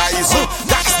with Mike Tyson.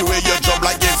 That's the way you jump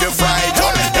like if you're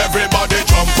frightened. Everybody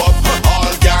jump up.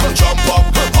 All gang jump up.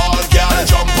 All gang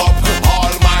jump up.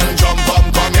 All man jump up.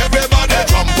 Come everybody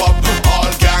jump up.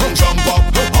 All gang jump up.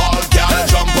 All gang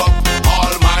jump up.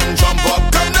 All man jump up.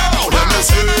 Come now. Let me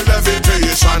see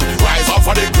levitation. Rise up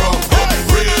for the ground.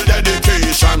 Real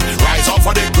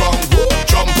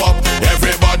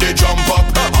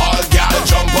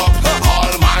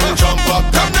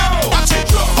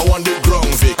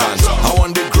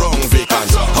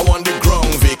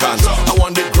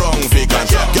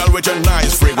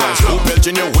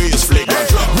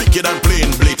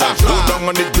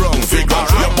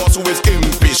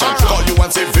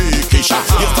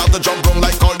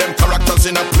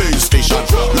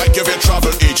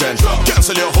travel agent.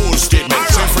 Cancel your whole statement.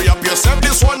 Say free up yourself,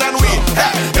 this one and we.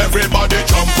 Hey, everybody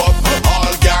jump up,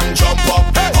 all gang jump up,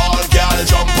 all gal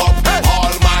jump up,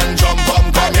 all man jump up.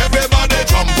 Come everybody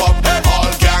jump up,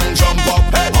 all gang jump up,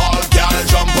 all gal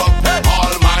jump up,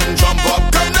 all man jump up.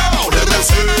 Come now, let me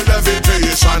see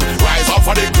levitation. Rise up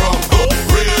for the ground,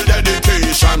 real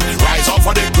dedication. Rise up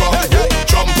for the ground,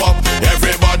 jump up,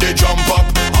 everybody jump up,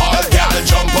 all gal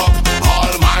jump up,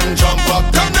 all man jump up.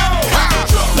 Come now,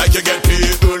 like you get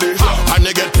paid early and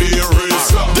you get paid race.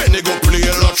 Then you go play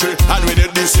a lottery and win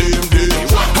it the same day.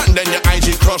 And then your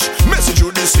IG crush message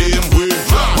you the same way.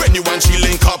 When you want she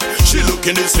link up, she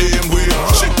looking the same way.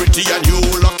 She pretty and you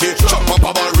lucky. Jump up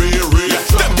about Ray.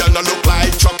 Them girl not look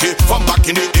like Chucky from back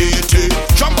in the 80s.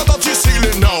 Jump out of the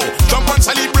ceiling now, jump and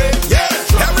celebrate. Yeah,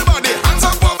 everybody hands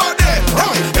up over there.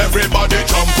 Everybody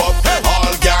jump up,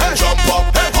 all gang jump up,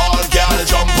 all gal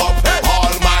jump up,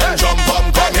 all man jump up.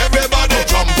 Come everybody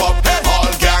jump up,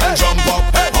 all gang jump up,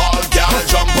 all gal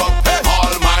jump up,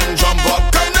 all man jump up.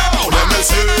 Come now, let me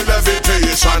see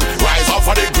levitation. Rise up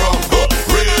for the ground,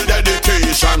 real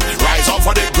dedication. Rise up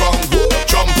for the ground,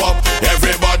 jump up,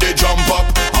 everybody jump up,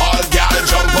 all gal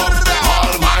jump up,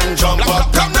 all man jump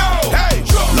up. Come now,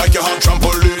 like you have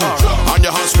trampoline and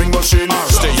you have swing machine.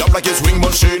 Stay up like it's wing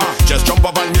machine. Just jump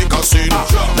up and make a scene.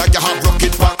 Like you have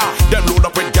rocket pack, then load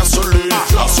up with gasoline.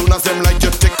 As soon as them like you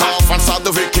take off and start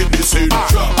to vacate the scene.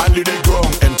 And leave the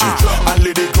ground empty, and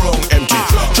leave the ground empty.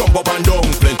 Jump up and down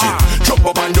plenty, jump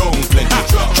up and down plenty.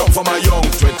 Jump for my young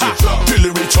 20 till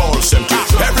it reach all 70.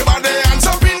 Everybody hands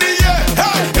up in the air.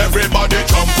 Hey, everybody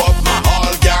jump up,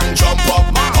 all gang jump up,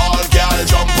 all gal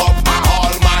jump up,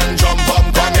 all man jump up.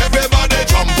 Come everybody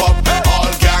jump up,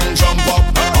 all gang jump up,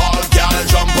 all gal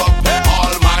jump up,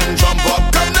 all man jump up.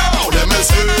 Come now, let me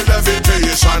see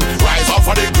levitation. Rise up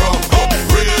for the ground,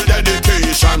 real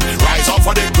dedication. Rise up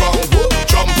for the ground,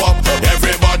 jump up,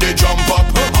 everybody jump up,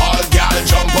 all gal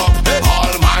jump up,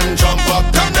 all man jump up.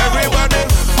 Come everybody.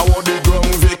 I want the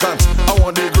ground vacant, I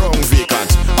want the ground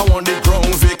vacant, I want the ground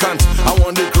vacant, I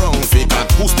want the ground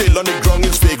vacant. Who still on the ground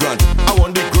is vagrant. I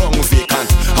want the ground vacant,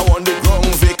 I want the ground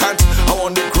vacant, I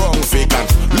want the ground vacant.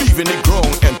 Leaving the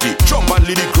ground empty, jump and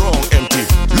leave the ground empty.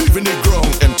 Leaving the ground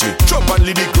empty, jump and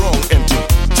leave the ground empty.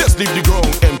 Just leave the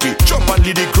ground empty, jump and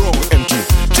leave the ground empty.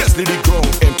 Just leave the ground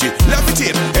empty.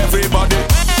 Levitate, everybody.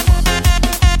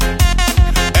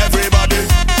 Everybody.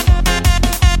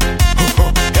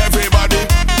 Everybody.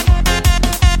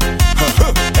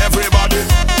 Everybody.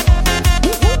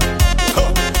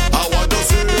 I want to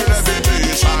see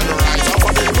levitation rise up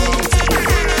on the ground.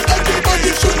 Everybody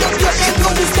should not get it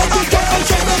on this topic.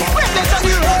 Greatness on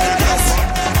the road.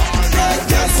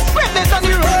 Greatness on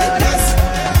the road.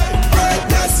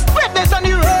 Greatness on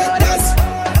the road.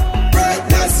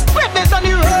 Greatness on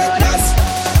the road.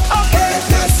 Okay.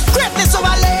 Greatness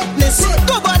over lateness.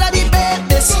 Don't bother the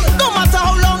badness. No matter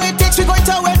how long it takes, we're going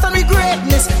to wait on the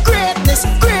greatness. Greatness.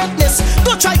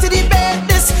 Don't try to debate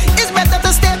this. It's better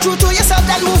to stay true to yourself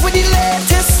than move with the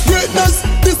latest. Greatness,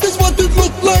 this is what it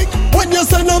look like when you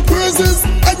sing up praises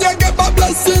and you get my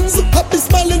blessings. Happy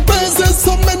smiling faces,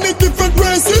 so many different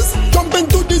races. Jumping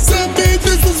to the same beat,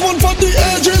 this is one for the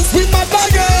ages. We my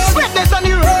baggers. Greatness on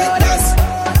the road.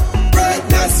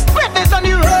 Greatness. Greatness on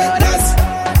the road.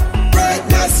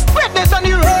 Greatness. Greatness on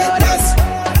the road.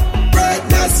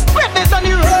 Greatness. Greatness on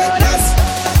the road.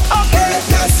 Okay.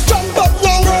 Jump up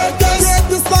now.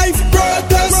 Greatness life.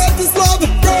 Greatness love.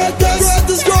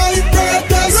 Greatness joy.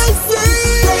 Greatness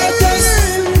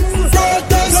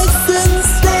blessings.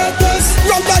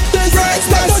 Run back this.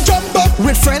 Now jump up.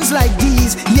 With friends like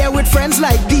these, yeah, with friends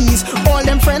like these, all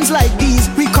them friends like these,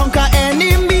 we conquer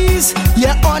enemies,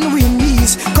 yeah, on we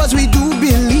knees, cause we do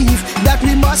believe that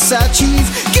we must achieve.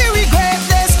 Give we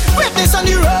greatness on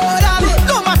the road, and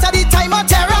no matter the time or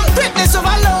terror, greatness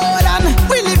overload, and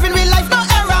we living real life, no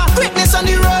error. Greatness on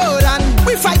the road, and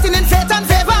we fighting in faith and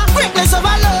favor. Greatness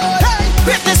overload, hey,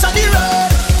 greatness on the road,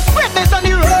 greatness on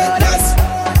the road,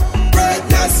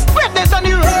 Greatness. greatness on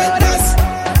the road,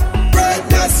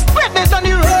 Greatness. greatness on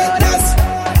the road,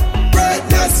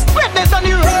 Greatness. greatness on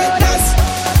the road.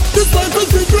 This life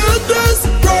is the greatness.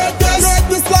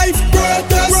 Greatness life.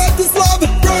 Greatness love.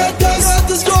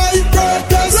 Greatness joy.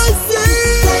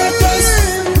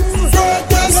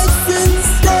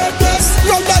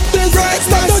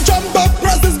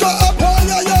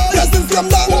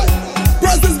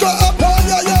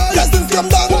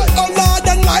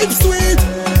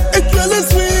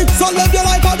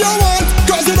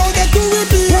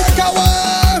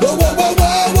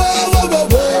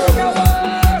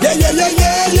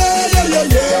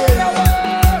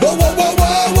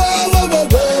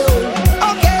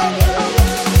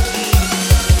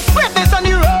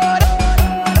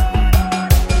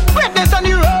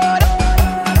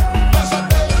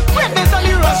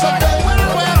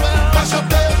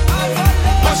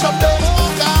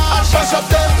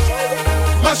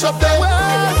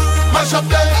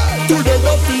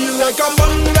 like a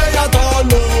Monday at all,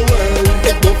 no way.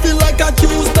 It don't feel like a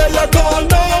Tuesday at all,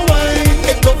 no way.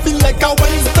 It don't feel like a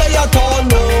Wednesday at all,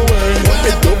 no way.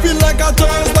 It don't feel like a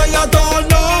Thursday at all,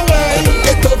 no way.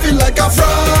 It don't feel like a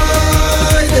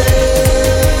Friday.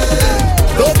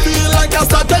 Don't feel like a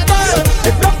Saturday.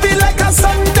 It don't feel like a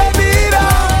Sunday either.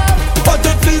 But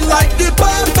it feel like the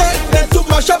perfect day to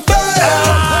mash up day.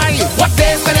 What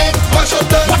day is today? Mash up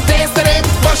day. What day is today?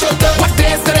 Mash up day. What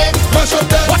day is today? Mash up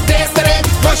day. What day is today?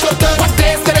 Mash up day. What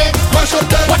day is today? Mash up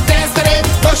day. What day is today?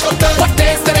 Mash up day. What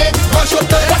day is today? Mash up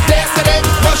day. What day is today?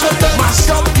 Mash up day. Mash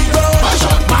up the road. Mash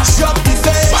up. Mash up the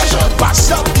face. Mash up.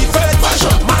 Mash up the face. Mash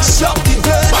up. Mash up the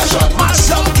face. Mash up. Mash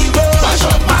up the road. Mash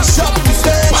up. Mash up the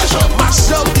face. Mash up.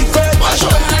 Mash up the face. Mash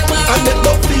up. And it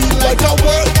don't feel like a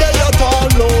work day at all,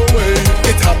 no way.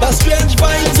 It have a strange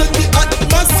vibes in the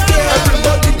atmosphere.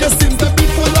 Everybody just seems to be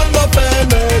full of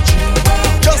energy.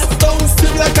 Just don't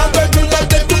seem like a regular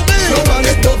day to me. No, and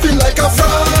it don't feel like a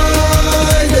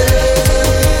Friday.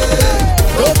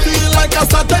 Don't feel like a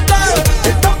Saturday.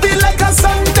 It don't feel like a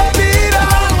Sunday either.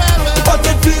 But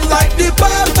it feel like the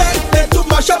perfect day to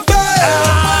mash up day.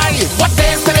 What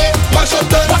day is today? Mash up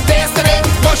day. What day is today?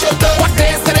 Mash up day. What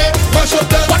day is today? Mash up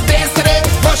day. What day is today?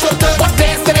 Mash up day. What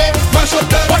day is today? Mash up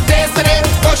day. What day is today?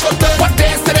 Mash up day. What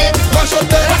day is today? Mash up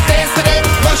day. What day is today?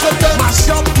 Mash up day. Mash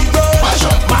up the road. Mash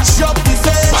up. Mash up the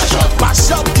face. Mash up.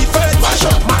 Mash up the face. Mash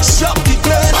up. Mash up the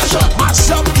place. Mash up. Mash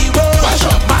up the road. Mash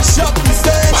up. Mash up the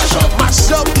stage. Mash up.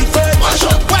 Mash up the face. Mash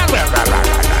up.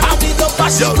 How we go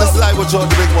mash Yo, it this up? is like what John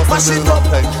the Big Boss Mash is it doing on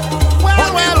up. page. We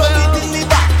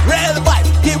deliver. Real vibe.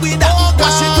 Here we go.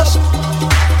 Mash it up.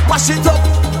 Mash it up.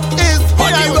 Is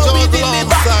Honey, here we John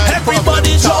deliver. alongside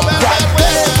Everybody jump Well, right well,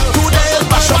 there. well. Today is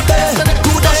mash up day.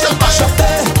 Today is mash up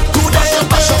day. Today is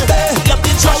mash up day. Let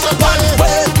me jump one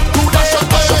way. Today is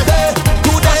mash up day.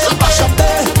 Today is mash up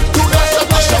day. Today is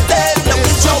mash up day. Let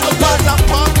me jump one up.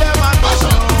 Mash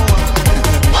up.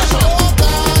 Mash up.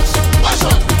 Mash up. Mash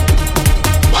up.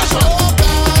 Mash up.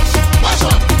 Mash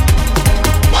up.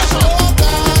 Mash up. Mash up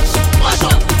day.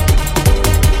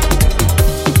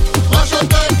 Mash up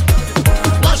day.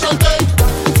 Mash up day.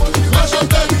 Mash up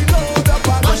day.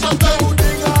 Mash up day.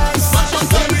 Mash up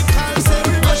day.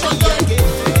 Mash up day.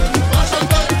 Mash up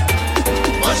day.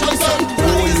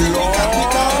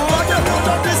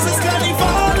 This is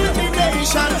carnival in the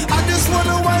nation. I just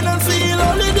wanna wine and feel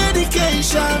all the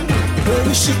dedication.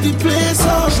 Baby, shake the place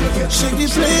up, shake the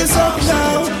place up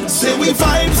now. Say we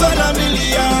vibes on a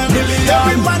million.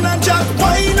 Every man and jack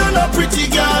wine on a pretty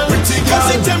girl. Cause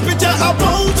the temperature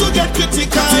about to get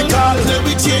critical. Let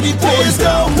me tear the place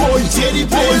down, tear the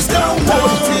place down.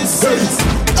 This is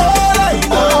all I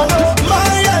know,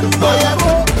 my and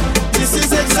my. This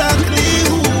is exactly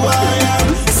who I am.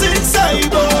 Since I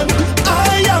born,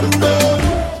 I am known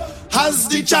as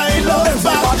the child of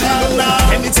Babylon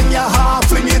now. Anything you have,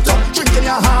 fling it up. Drink in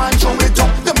your hand, throw it up.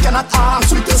 Them cannot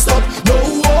ask we to stop. No,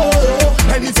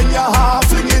 anything you have,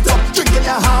 fling it up. Drink in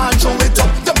your hand, throw it up.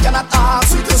 Them cannot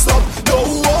ask we to stop. No,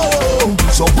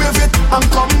 so wave it and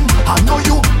come. I know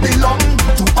you belong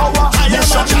to our I am a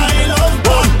nation. child of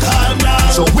Babylon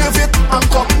now. So wave it and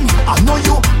come. I know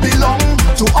you belong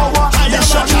to our I am a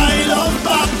nation. child of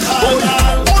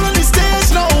Babylon. All on the stage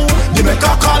now. You make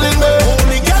a calling way.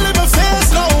 Only girl in my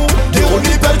face now. The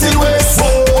only belting way.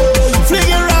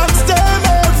 Flinging rocks them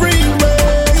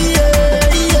everywhere.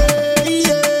 Yeah, yeah,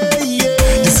 yeah,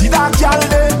 yeah. You see that girl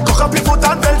there, cock up your foot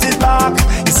and belt it back.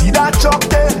 You see that truck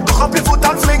there, cock up your foot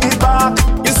and fling it back.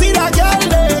 You see that girl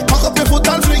there? Cock up your foot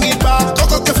and fling it back.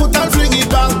 Cock up your foot and fling it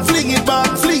back. Fling it back,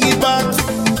 fling it back.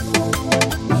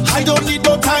 I don't need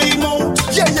no time out.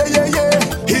 Yeah, yeah, yeah,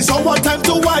 yeah. It's our time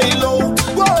to wild out.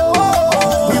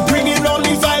 Whoa, We bringing all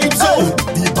the vibes out.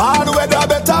 the bad weather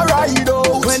better ride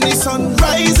out. When the sun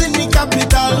rise in the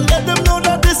capital, let them know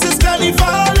that this is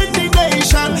carnival in the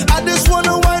nation. I just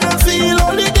wanna wine and feel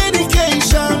all the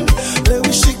dedication. Let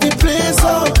me shake the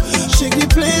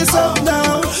place up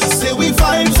now. Say we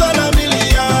vibes on a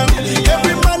million.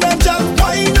 Every man and jack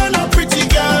wine on a pretty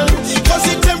girl. Cause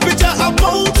the temperature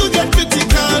about to get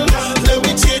critical. Let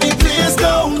me tear the place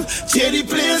down, tear the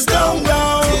place down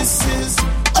now. This is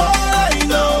all I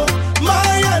know,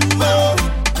 my and more.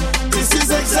 This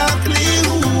is exactly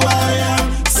who I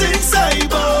am. Since I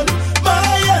born,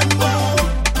 my and more.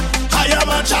 I am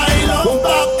a child of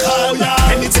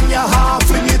Babylon. Anything you have,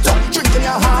 fling it up. Drink in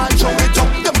your hand, throw it up.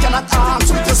 Them cannot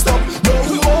ask we to stop. No,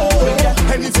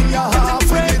 anything you have,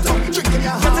 fling it up. Drink in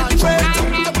your hand, throw it up.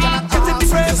 Them cannot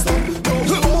ask we to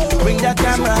stop. Bring the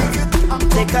camera,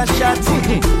 take a shot.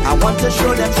 I want to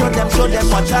show them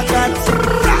what I got.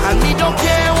 And me don't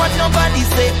care what nobody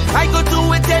say. I go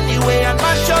do it anyway and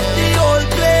mash up the whole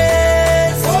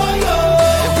place.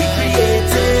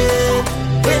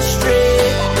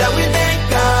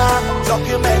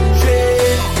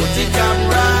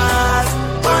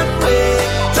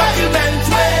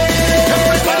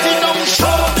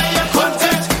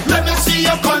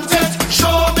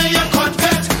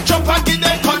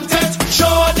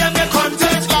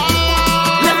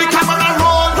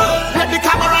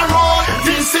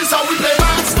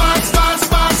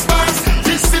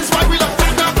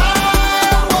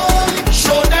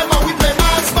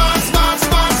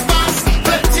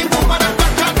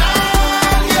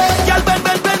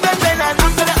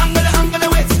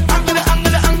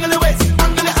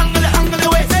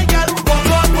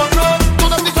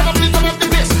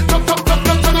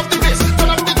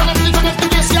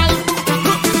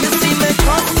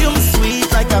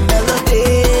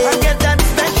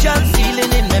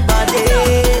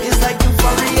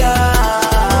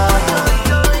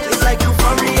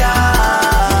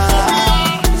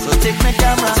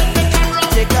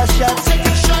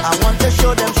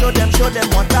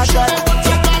 I got.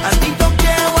 And we don't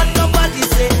care what nobody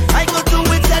say. I go do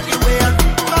it anywhere.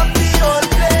 From the old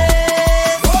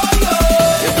place.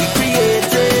 Yeah, we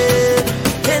created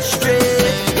history.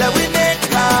 Let we make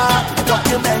a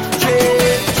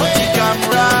documentary. Put the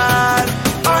cameras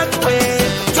on way.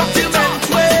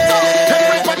 Documentary.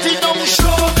 Everybody now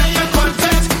show me your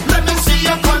content. Let me see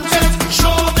your content.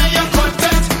 Show me your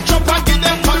content. Jump and give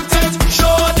them content.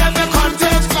 Show them the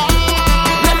content.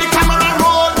 Let the camera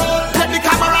roll. Let the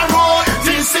camera roll.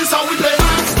 This is how we play.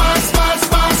 Mass.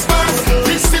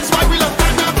 This is why we love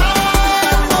carnival.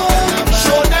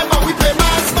 Show them how we play.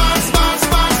 Mass.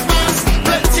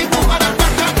 Plenty more than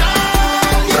carnival.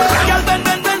 Girl, bend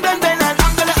and angle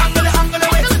it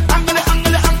away. Angle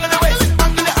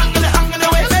it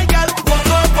away. Hey, girl, walk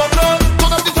up.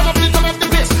 Turn up the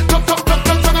bass.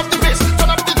 Turn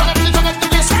up the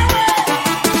bass.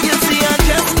 You see, I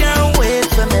just can't wait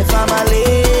for my family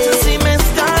to see me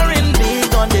starring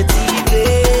big on the TV.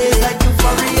 It's like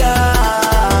euphoria.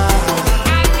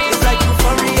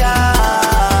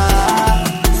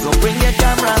 So bring your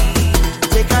camera,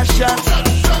 take a shot.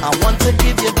 I want to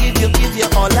give you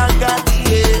all I got.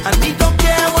 Yeah. And we don't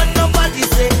care what nobody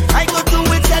say. I go do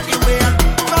it anywhere.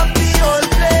 From the old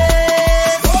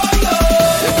place.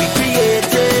 Yeah, we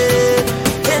created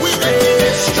history.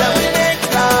 Yeah, we make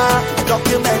a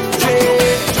documentary.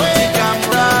 Put the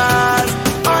cameras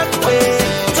on way.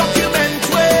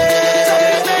 Documentary.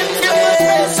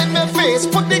 In my face,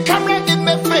 put the camera in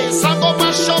my face. I go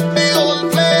mash up the whole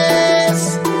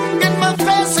place. In my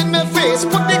face,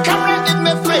 put the camera in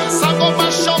my face. I go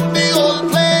mash up the whole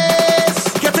place.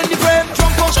 Get in the frame,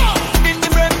 jump up. In the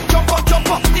frame, jump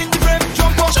up. In the frame,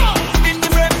 jump up. In the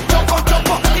frame, jump up.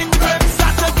 In the frame,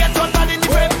 start to get on bad in the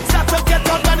frame. Start to get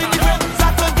on bad in the frame.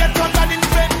 Start to get on bad in the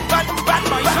frame. Bad in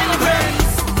the frame.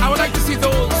 I would like to see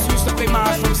those who used to play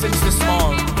my from since this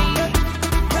small.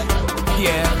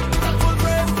 Yeah.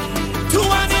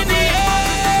 2-1 in the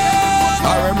air.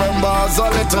 I remember as a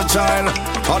little child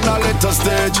on a little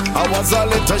stage. I was a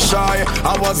little shy,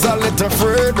 I was a little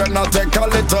afraid when I take a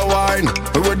little wine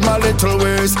with my little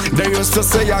ways. They used to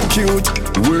say I'm cute,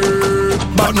 weird.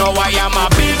 But now I am a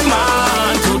big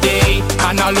man today,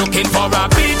 and I'm looking for a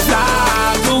big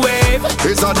flag to wave.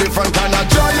 It's a different kind of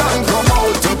giant come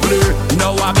out to play.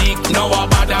 No a big, no a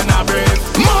bad and a brave.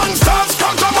 Monsters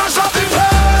come to mash up the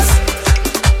place.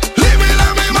 Let me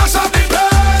mash up the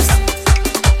place.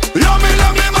 Let me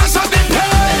mash up the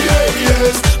place.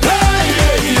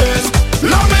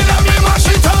 Let me mash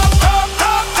it up.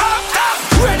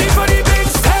 Ready for the big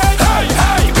stage.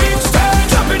 Hey, big stage.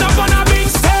 Jumping up on a big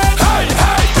stage. Hey,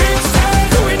 big stage.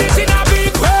 Doing it in a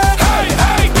big way.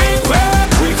 Hey, big way.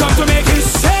 We come to make it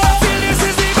shake. Feel this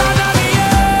is the man of the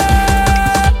year.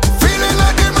 Feeling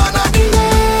like the man of the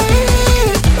year.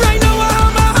 Right now I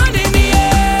have my hand in the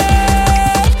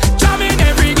air. Jamming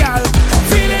every gal.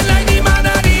 Feeling like the man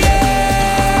of the year.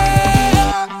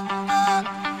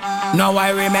 Now I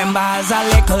remember as a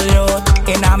little youth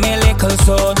in a me little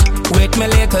suit with me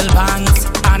little pants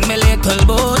and me little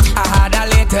boot. I had a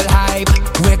little hype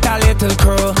with a little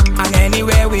crew, and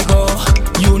anywhere we go,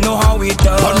 you know how we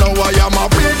do. But now I am a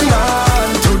big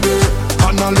man today,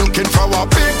 and I'm looking for a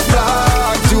big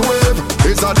flag to wave.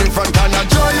 It's a different kind of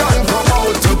giant come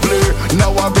out to play.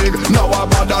 Now a big, now a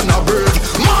bad and a brave.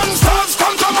 Monsters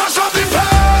come to mash up the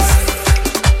place.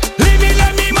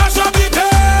 Let me mash up the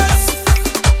place.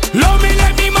 Love me,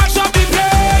 let me mash up the place.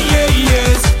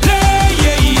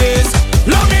 Yes.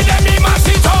 Love me, let me mash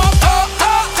it up.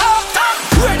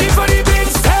 Ready for the big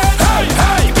stage.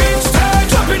 Hey, big stage.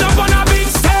 Jumping up on a big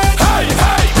stage. Hey,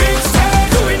 big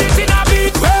stage. Doing it in a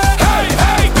big way.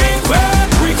 Hey, big way.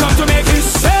 We come to make it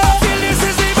shake. Feel this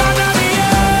is the man of the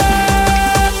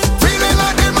year. Feeling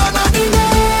like the man of the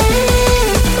year.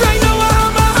 Right now I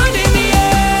have my hand in the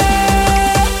air.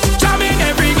 Jamming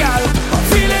every gal.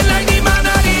 Feeling like the man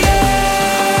of the year.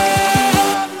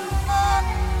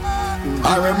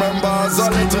 I remember as a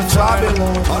little child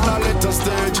on a little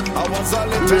stage. I was a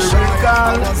little shy,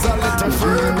 I was a little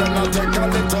afraid, and I take a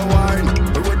little wine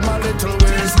with my little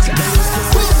waist.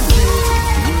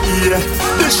 Yeah,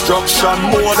 destruction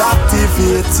mode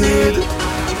activated.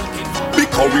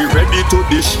 Because we ready to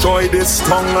destroy this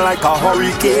tongue like a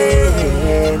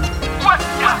hurricane.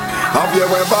 Have you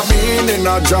ever been in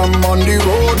a jam on the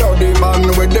road, or the man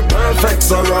with the perfect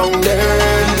surrounding?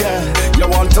 Yeah. You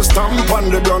want to stomp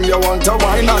on the drum, you want to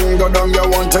whine and go down, you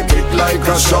want to kick like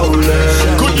a showling.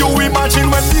 Could you imagine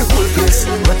when the whole place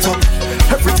wet up?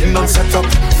 Everything done set up,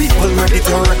 people ready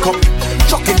to wreck up.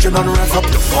 Truck engine on rev up,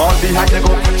 all behind they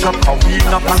go catch up. How we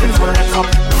not planning to wreck up,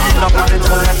 we not planning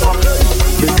to wreck up.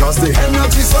 Because the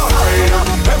energy so high,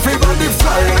 everybody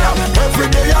fly. Every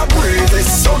day I breathe,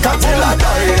 it's soca till I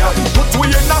die. Put we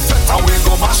in a set and we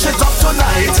go mash it up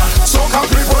tonight. Soca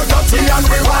people dirty and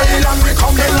we wild and we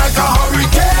come in like a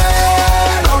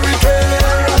hurricane,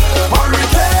 hurricane,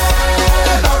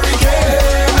 hurricane,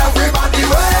 hurricane. Everybody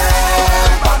way,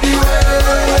 body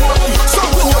way. So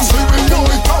once we know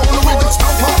it all, we just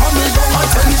stop up and we go and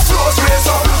tell the floors raise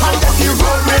up and then the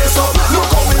road raise up. Look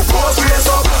how we pose raise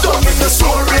up, don't make the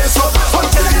soul raise up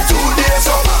until the 2 days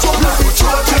up. So let we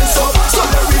throw drinks up, so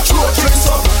let we throw drinks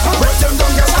up. Break them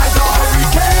down just like a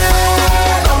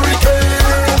hurricane, hurricane,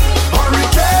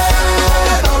 hurricane,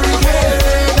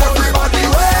 hurricane. Everybody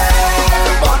way,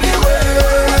 body way.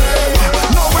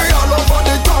 Now we all over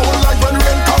the town like when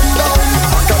rain come down.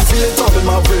 I can feel it all in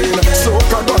my vein,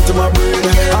 soca gone to my brain,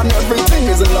 and everything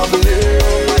is lovely.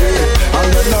 And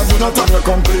then I do not have to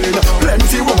complain.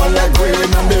 Plenty woman like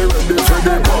rain and they ready for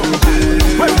the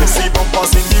pumping. When you see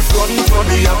bumpers in the front,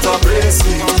 you have to brace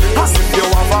it. As if you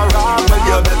have a rap, well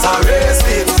you better race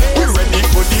it. We ready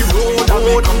for the road and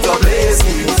we come to blaze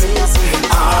it.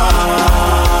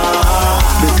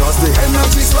 Because the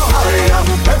energy so high,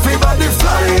 everybody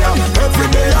fly. Every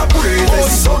day I breathe,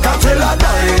 it's soca till I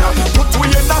die. Put we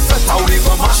in a set and we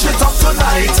go mash it up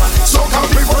tonight. Soca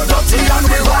people dirty and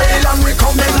we wild and we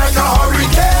come in like a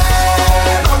hurricane,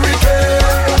 hurricane,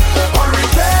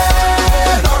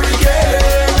 hurricane,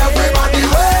 hurricane. Everybody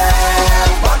way,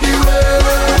 body way.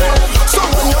 So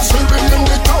when you're swimming in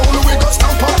the town, we go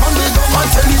stamp up on the gum and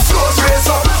tell the floors raise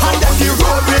up and then the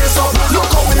road raise up. Look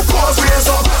how we pose raise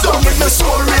up, don't make the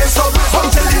soul raise up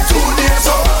until the 2 days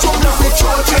up. So let we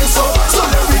throw drinks up, so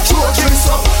let we throw drinks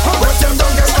up. Break them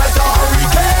down just like a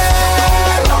hurricane,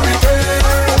 hurricane,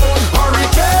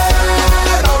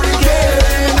 hurricane,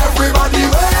 hurricane. Everybody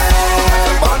way,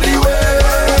 body way.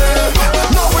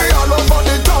 Now we all over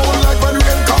the town like when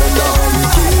rain come down.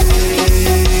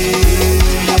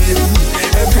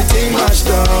 Everything mashed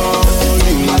down,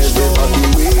 everybody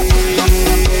way.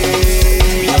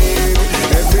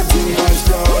 Everything mashed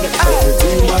down,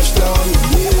 everything mashed down.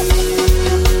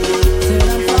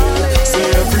 Say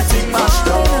everything mashed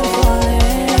down.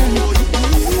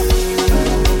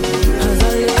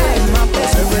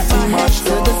 Everything mashed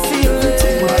down,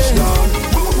 everything mashed down.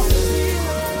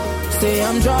 Say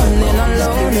I'm drowning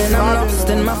alone and I'm lost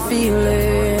in my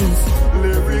feelings.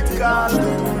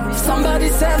 Somebody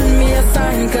send me a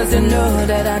sign cause you know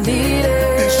that I need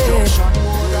it.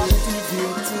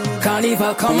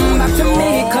 Carnival come back to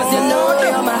me cause you know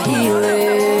you're my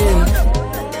healing.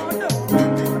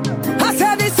 I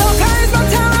said this soca is my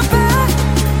therapy,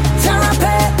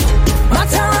 therapy, my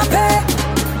therapy.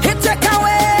 It take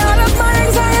away all of my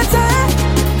anxiety,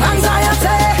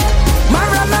 anxiety, my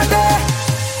remedy.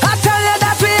 I tell you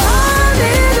that we all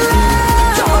need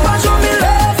love. Jump up and show me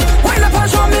love, wind up and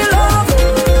show me love.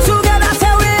 Together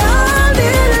say we all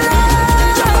need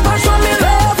love. Jump up and show me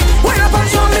love, wind up and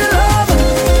show me love.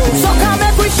 So come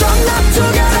make we strong up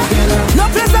together. No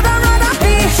place that I'd rather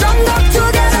be. Strong up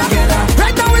together.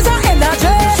 Right now is our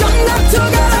energy. Strong up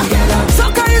together.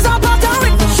 Soca is our part of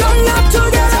it. Strong up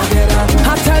together.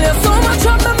 I tell you so much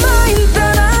on my mind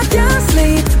that I can't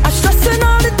sleep. I'm stressing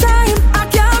all the time. I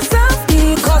can't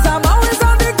self-keep cause I'm always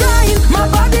on the grind. My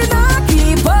body not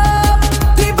keep up.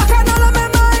 Deep back and all of my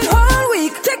mind all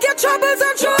week. Take your troubles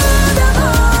and throw them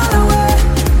all away.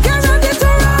 Get ready to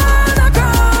run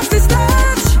across the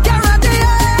stage. Get ready,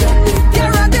 get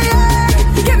ready,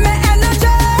 give me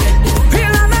energy,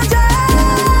 real energy.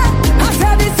 I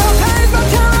said this soca is my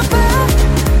therapy,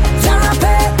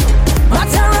 therapy, my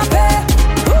therapy.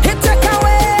 It take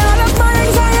away all of my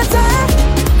anxiety,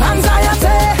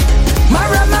 anxiety, my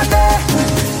remedy.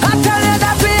 I tell you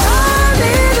that we all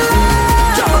need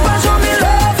love. Jump up and show me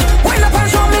love, wind up and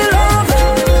show me love.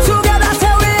 Together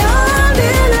say we all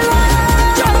need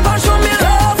love. Jump up and show me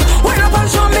love, wind up and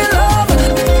show me love.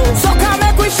 Soca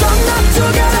make we strong up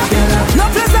together. No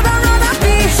place that I'd rather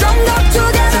be. Strong up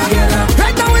together.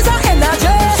 Right now is our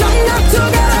energy. Strong up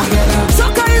together.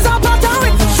 Soca is our part of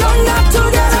it. Strong up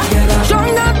together.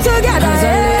 Strong up together. As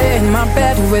I lay in my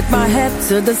bed with my head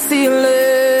to the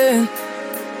ceiling.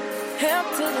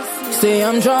 Say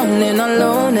I'm drowning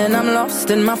alone and I'm lost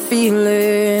in my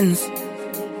feelings.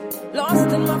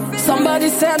 Somebody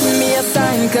send me a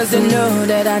sign cause you know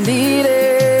that I need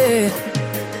it.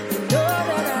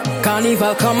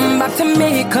 Carnival come back to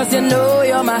me cause you know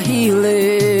you're my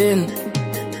healing.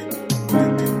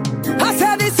 I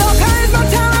said this soca is my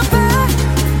therapy,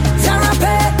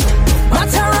 therapy, my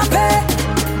therapy.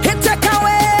 It take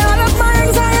away all of my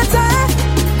anxiety,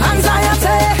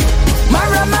 anxiety, my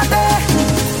remedy.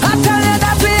 I tell you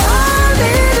that we all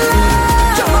need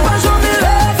love. Jump up and show me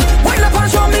love.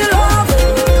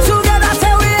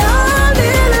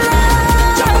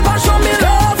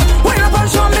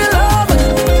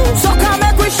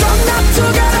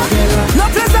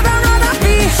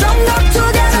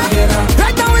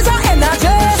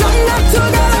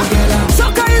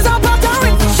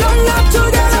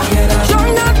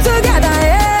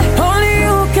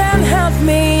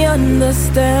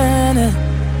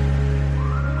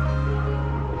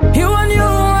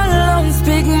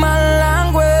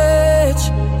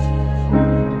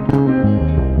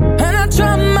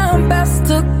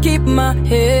 my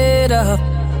head up.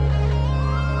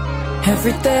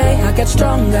 Every day I get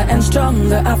stronger and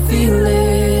stronger, I feel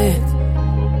it.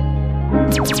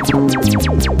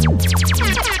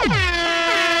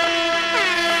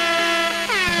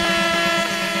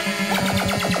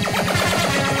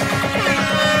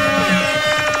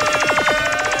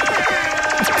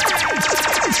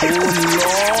 Oh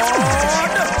Lord!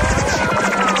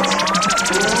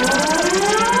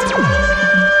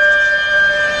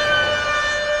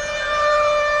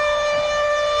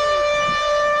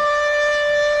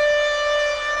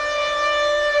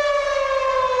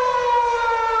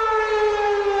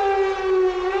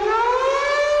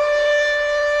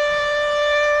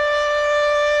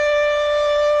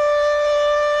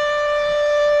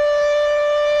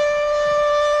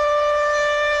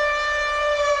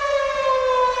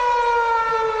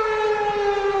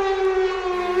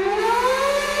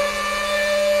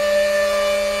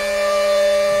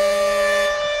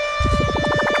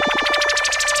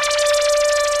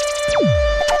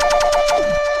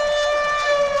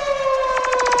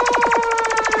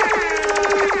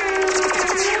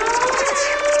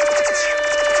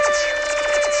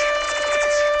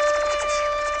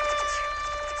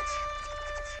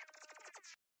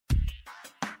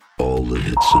 All the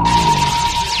hits and more.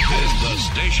 Is the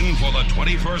station for the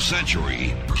 21st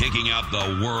century, kicking out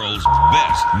the world's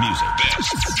best music.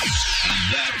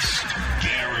 That's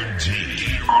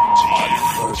guaranteed.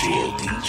 VirtualDJ.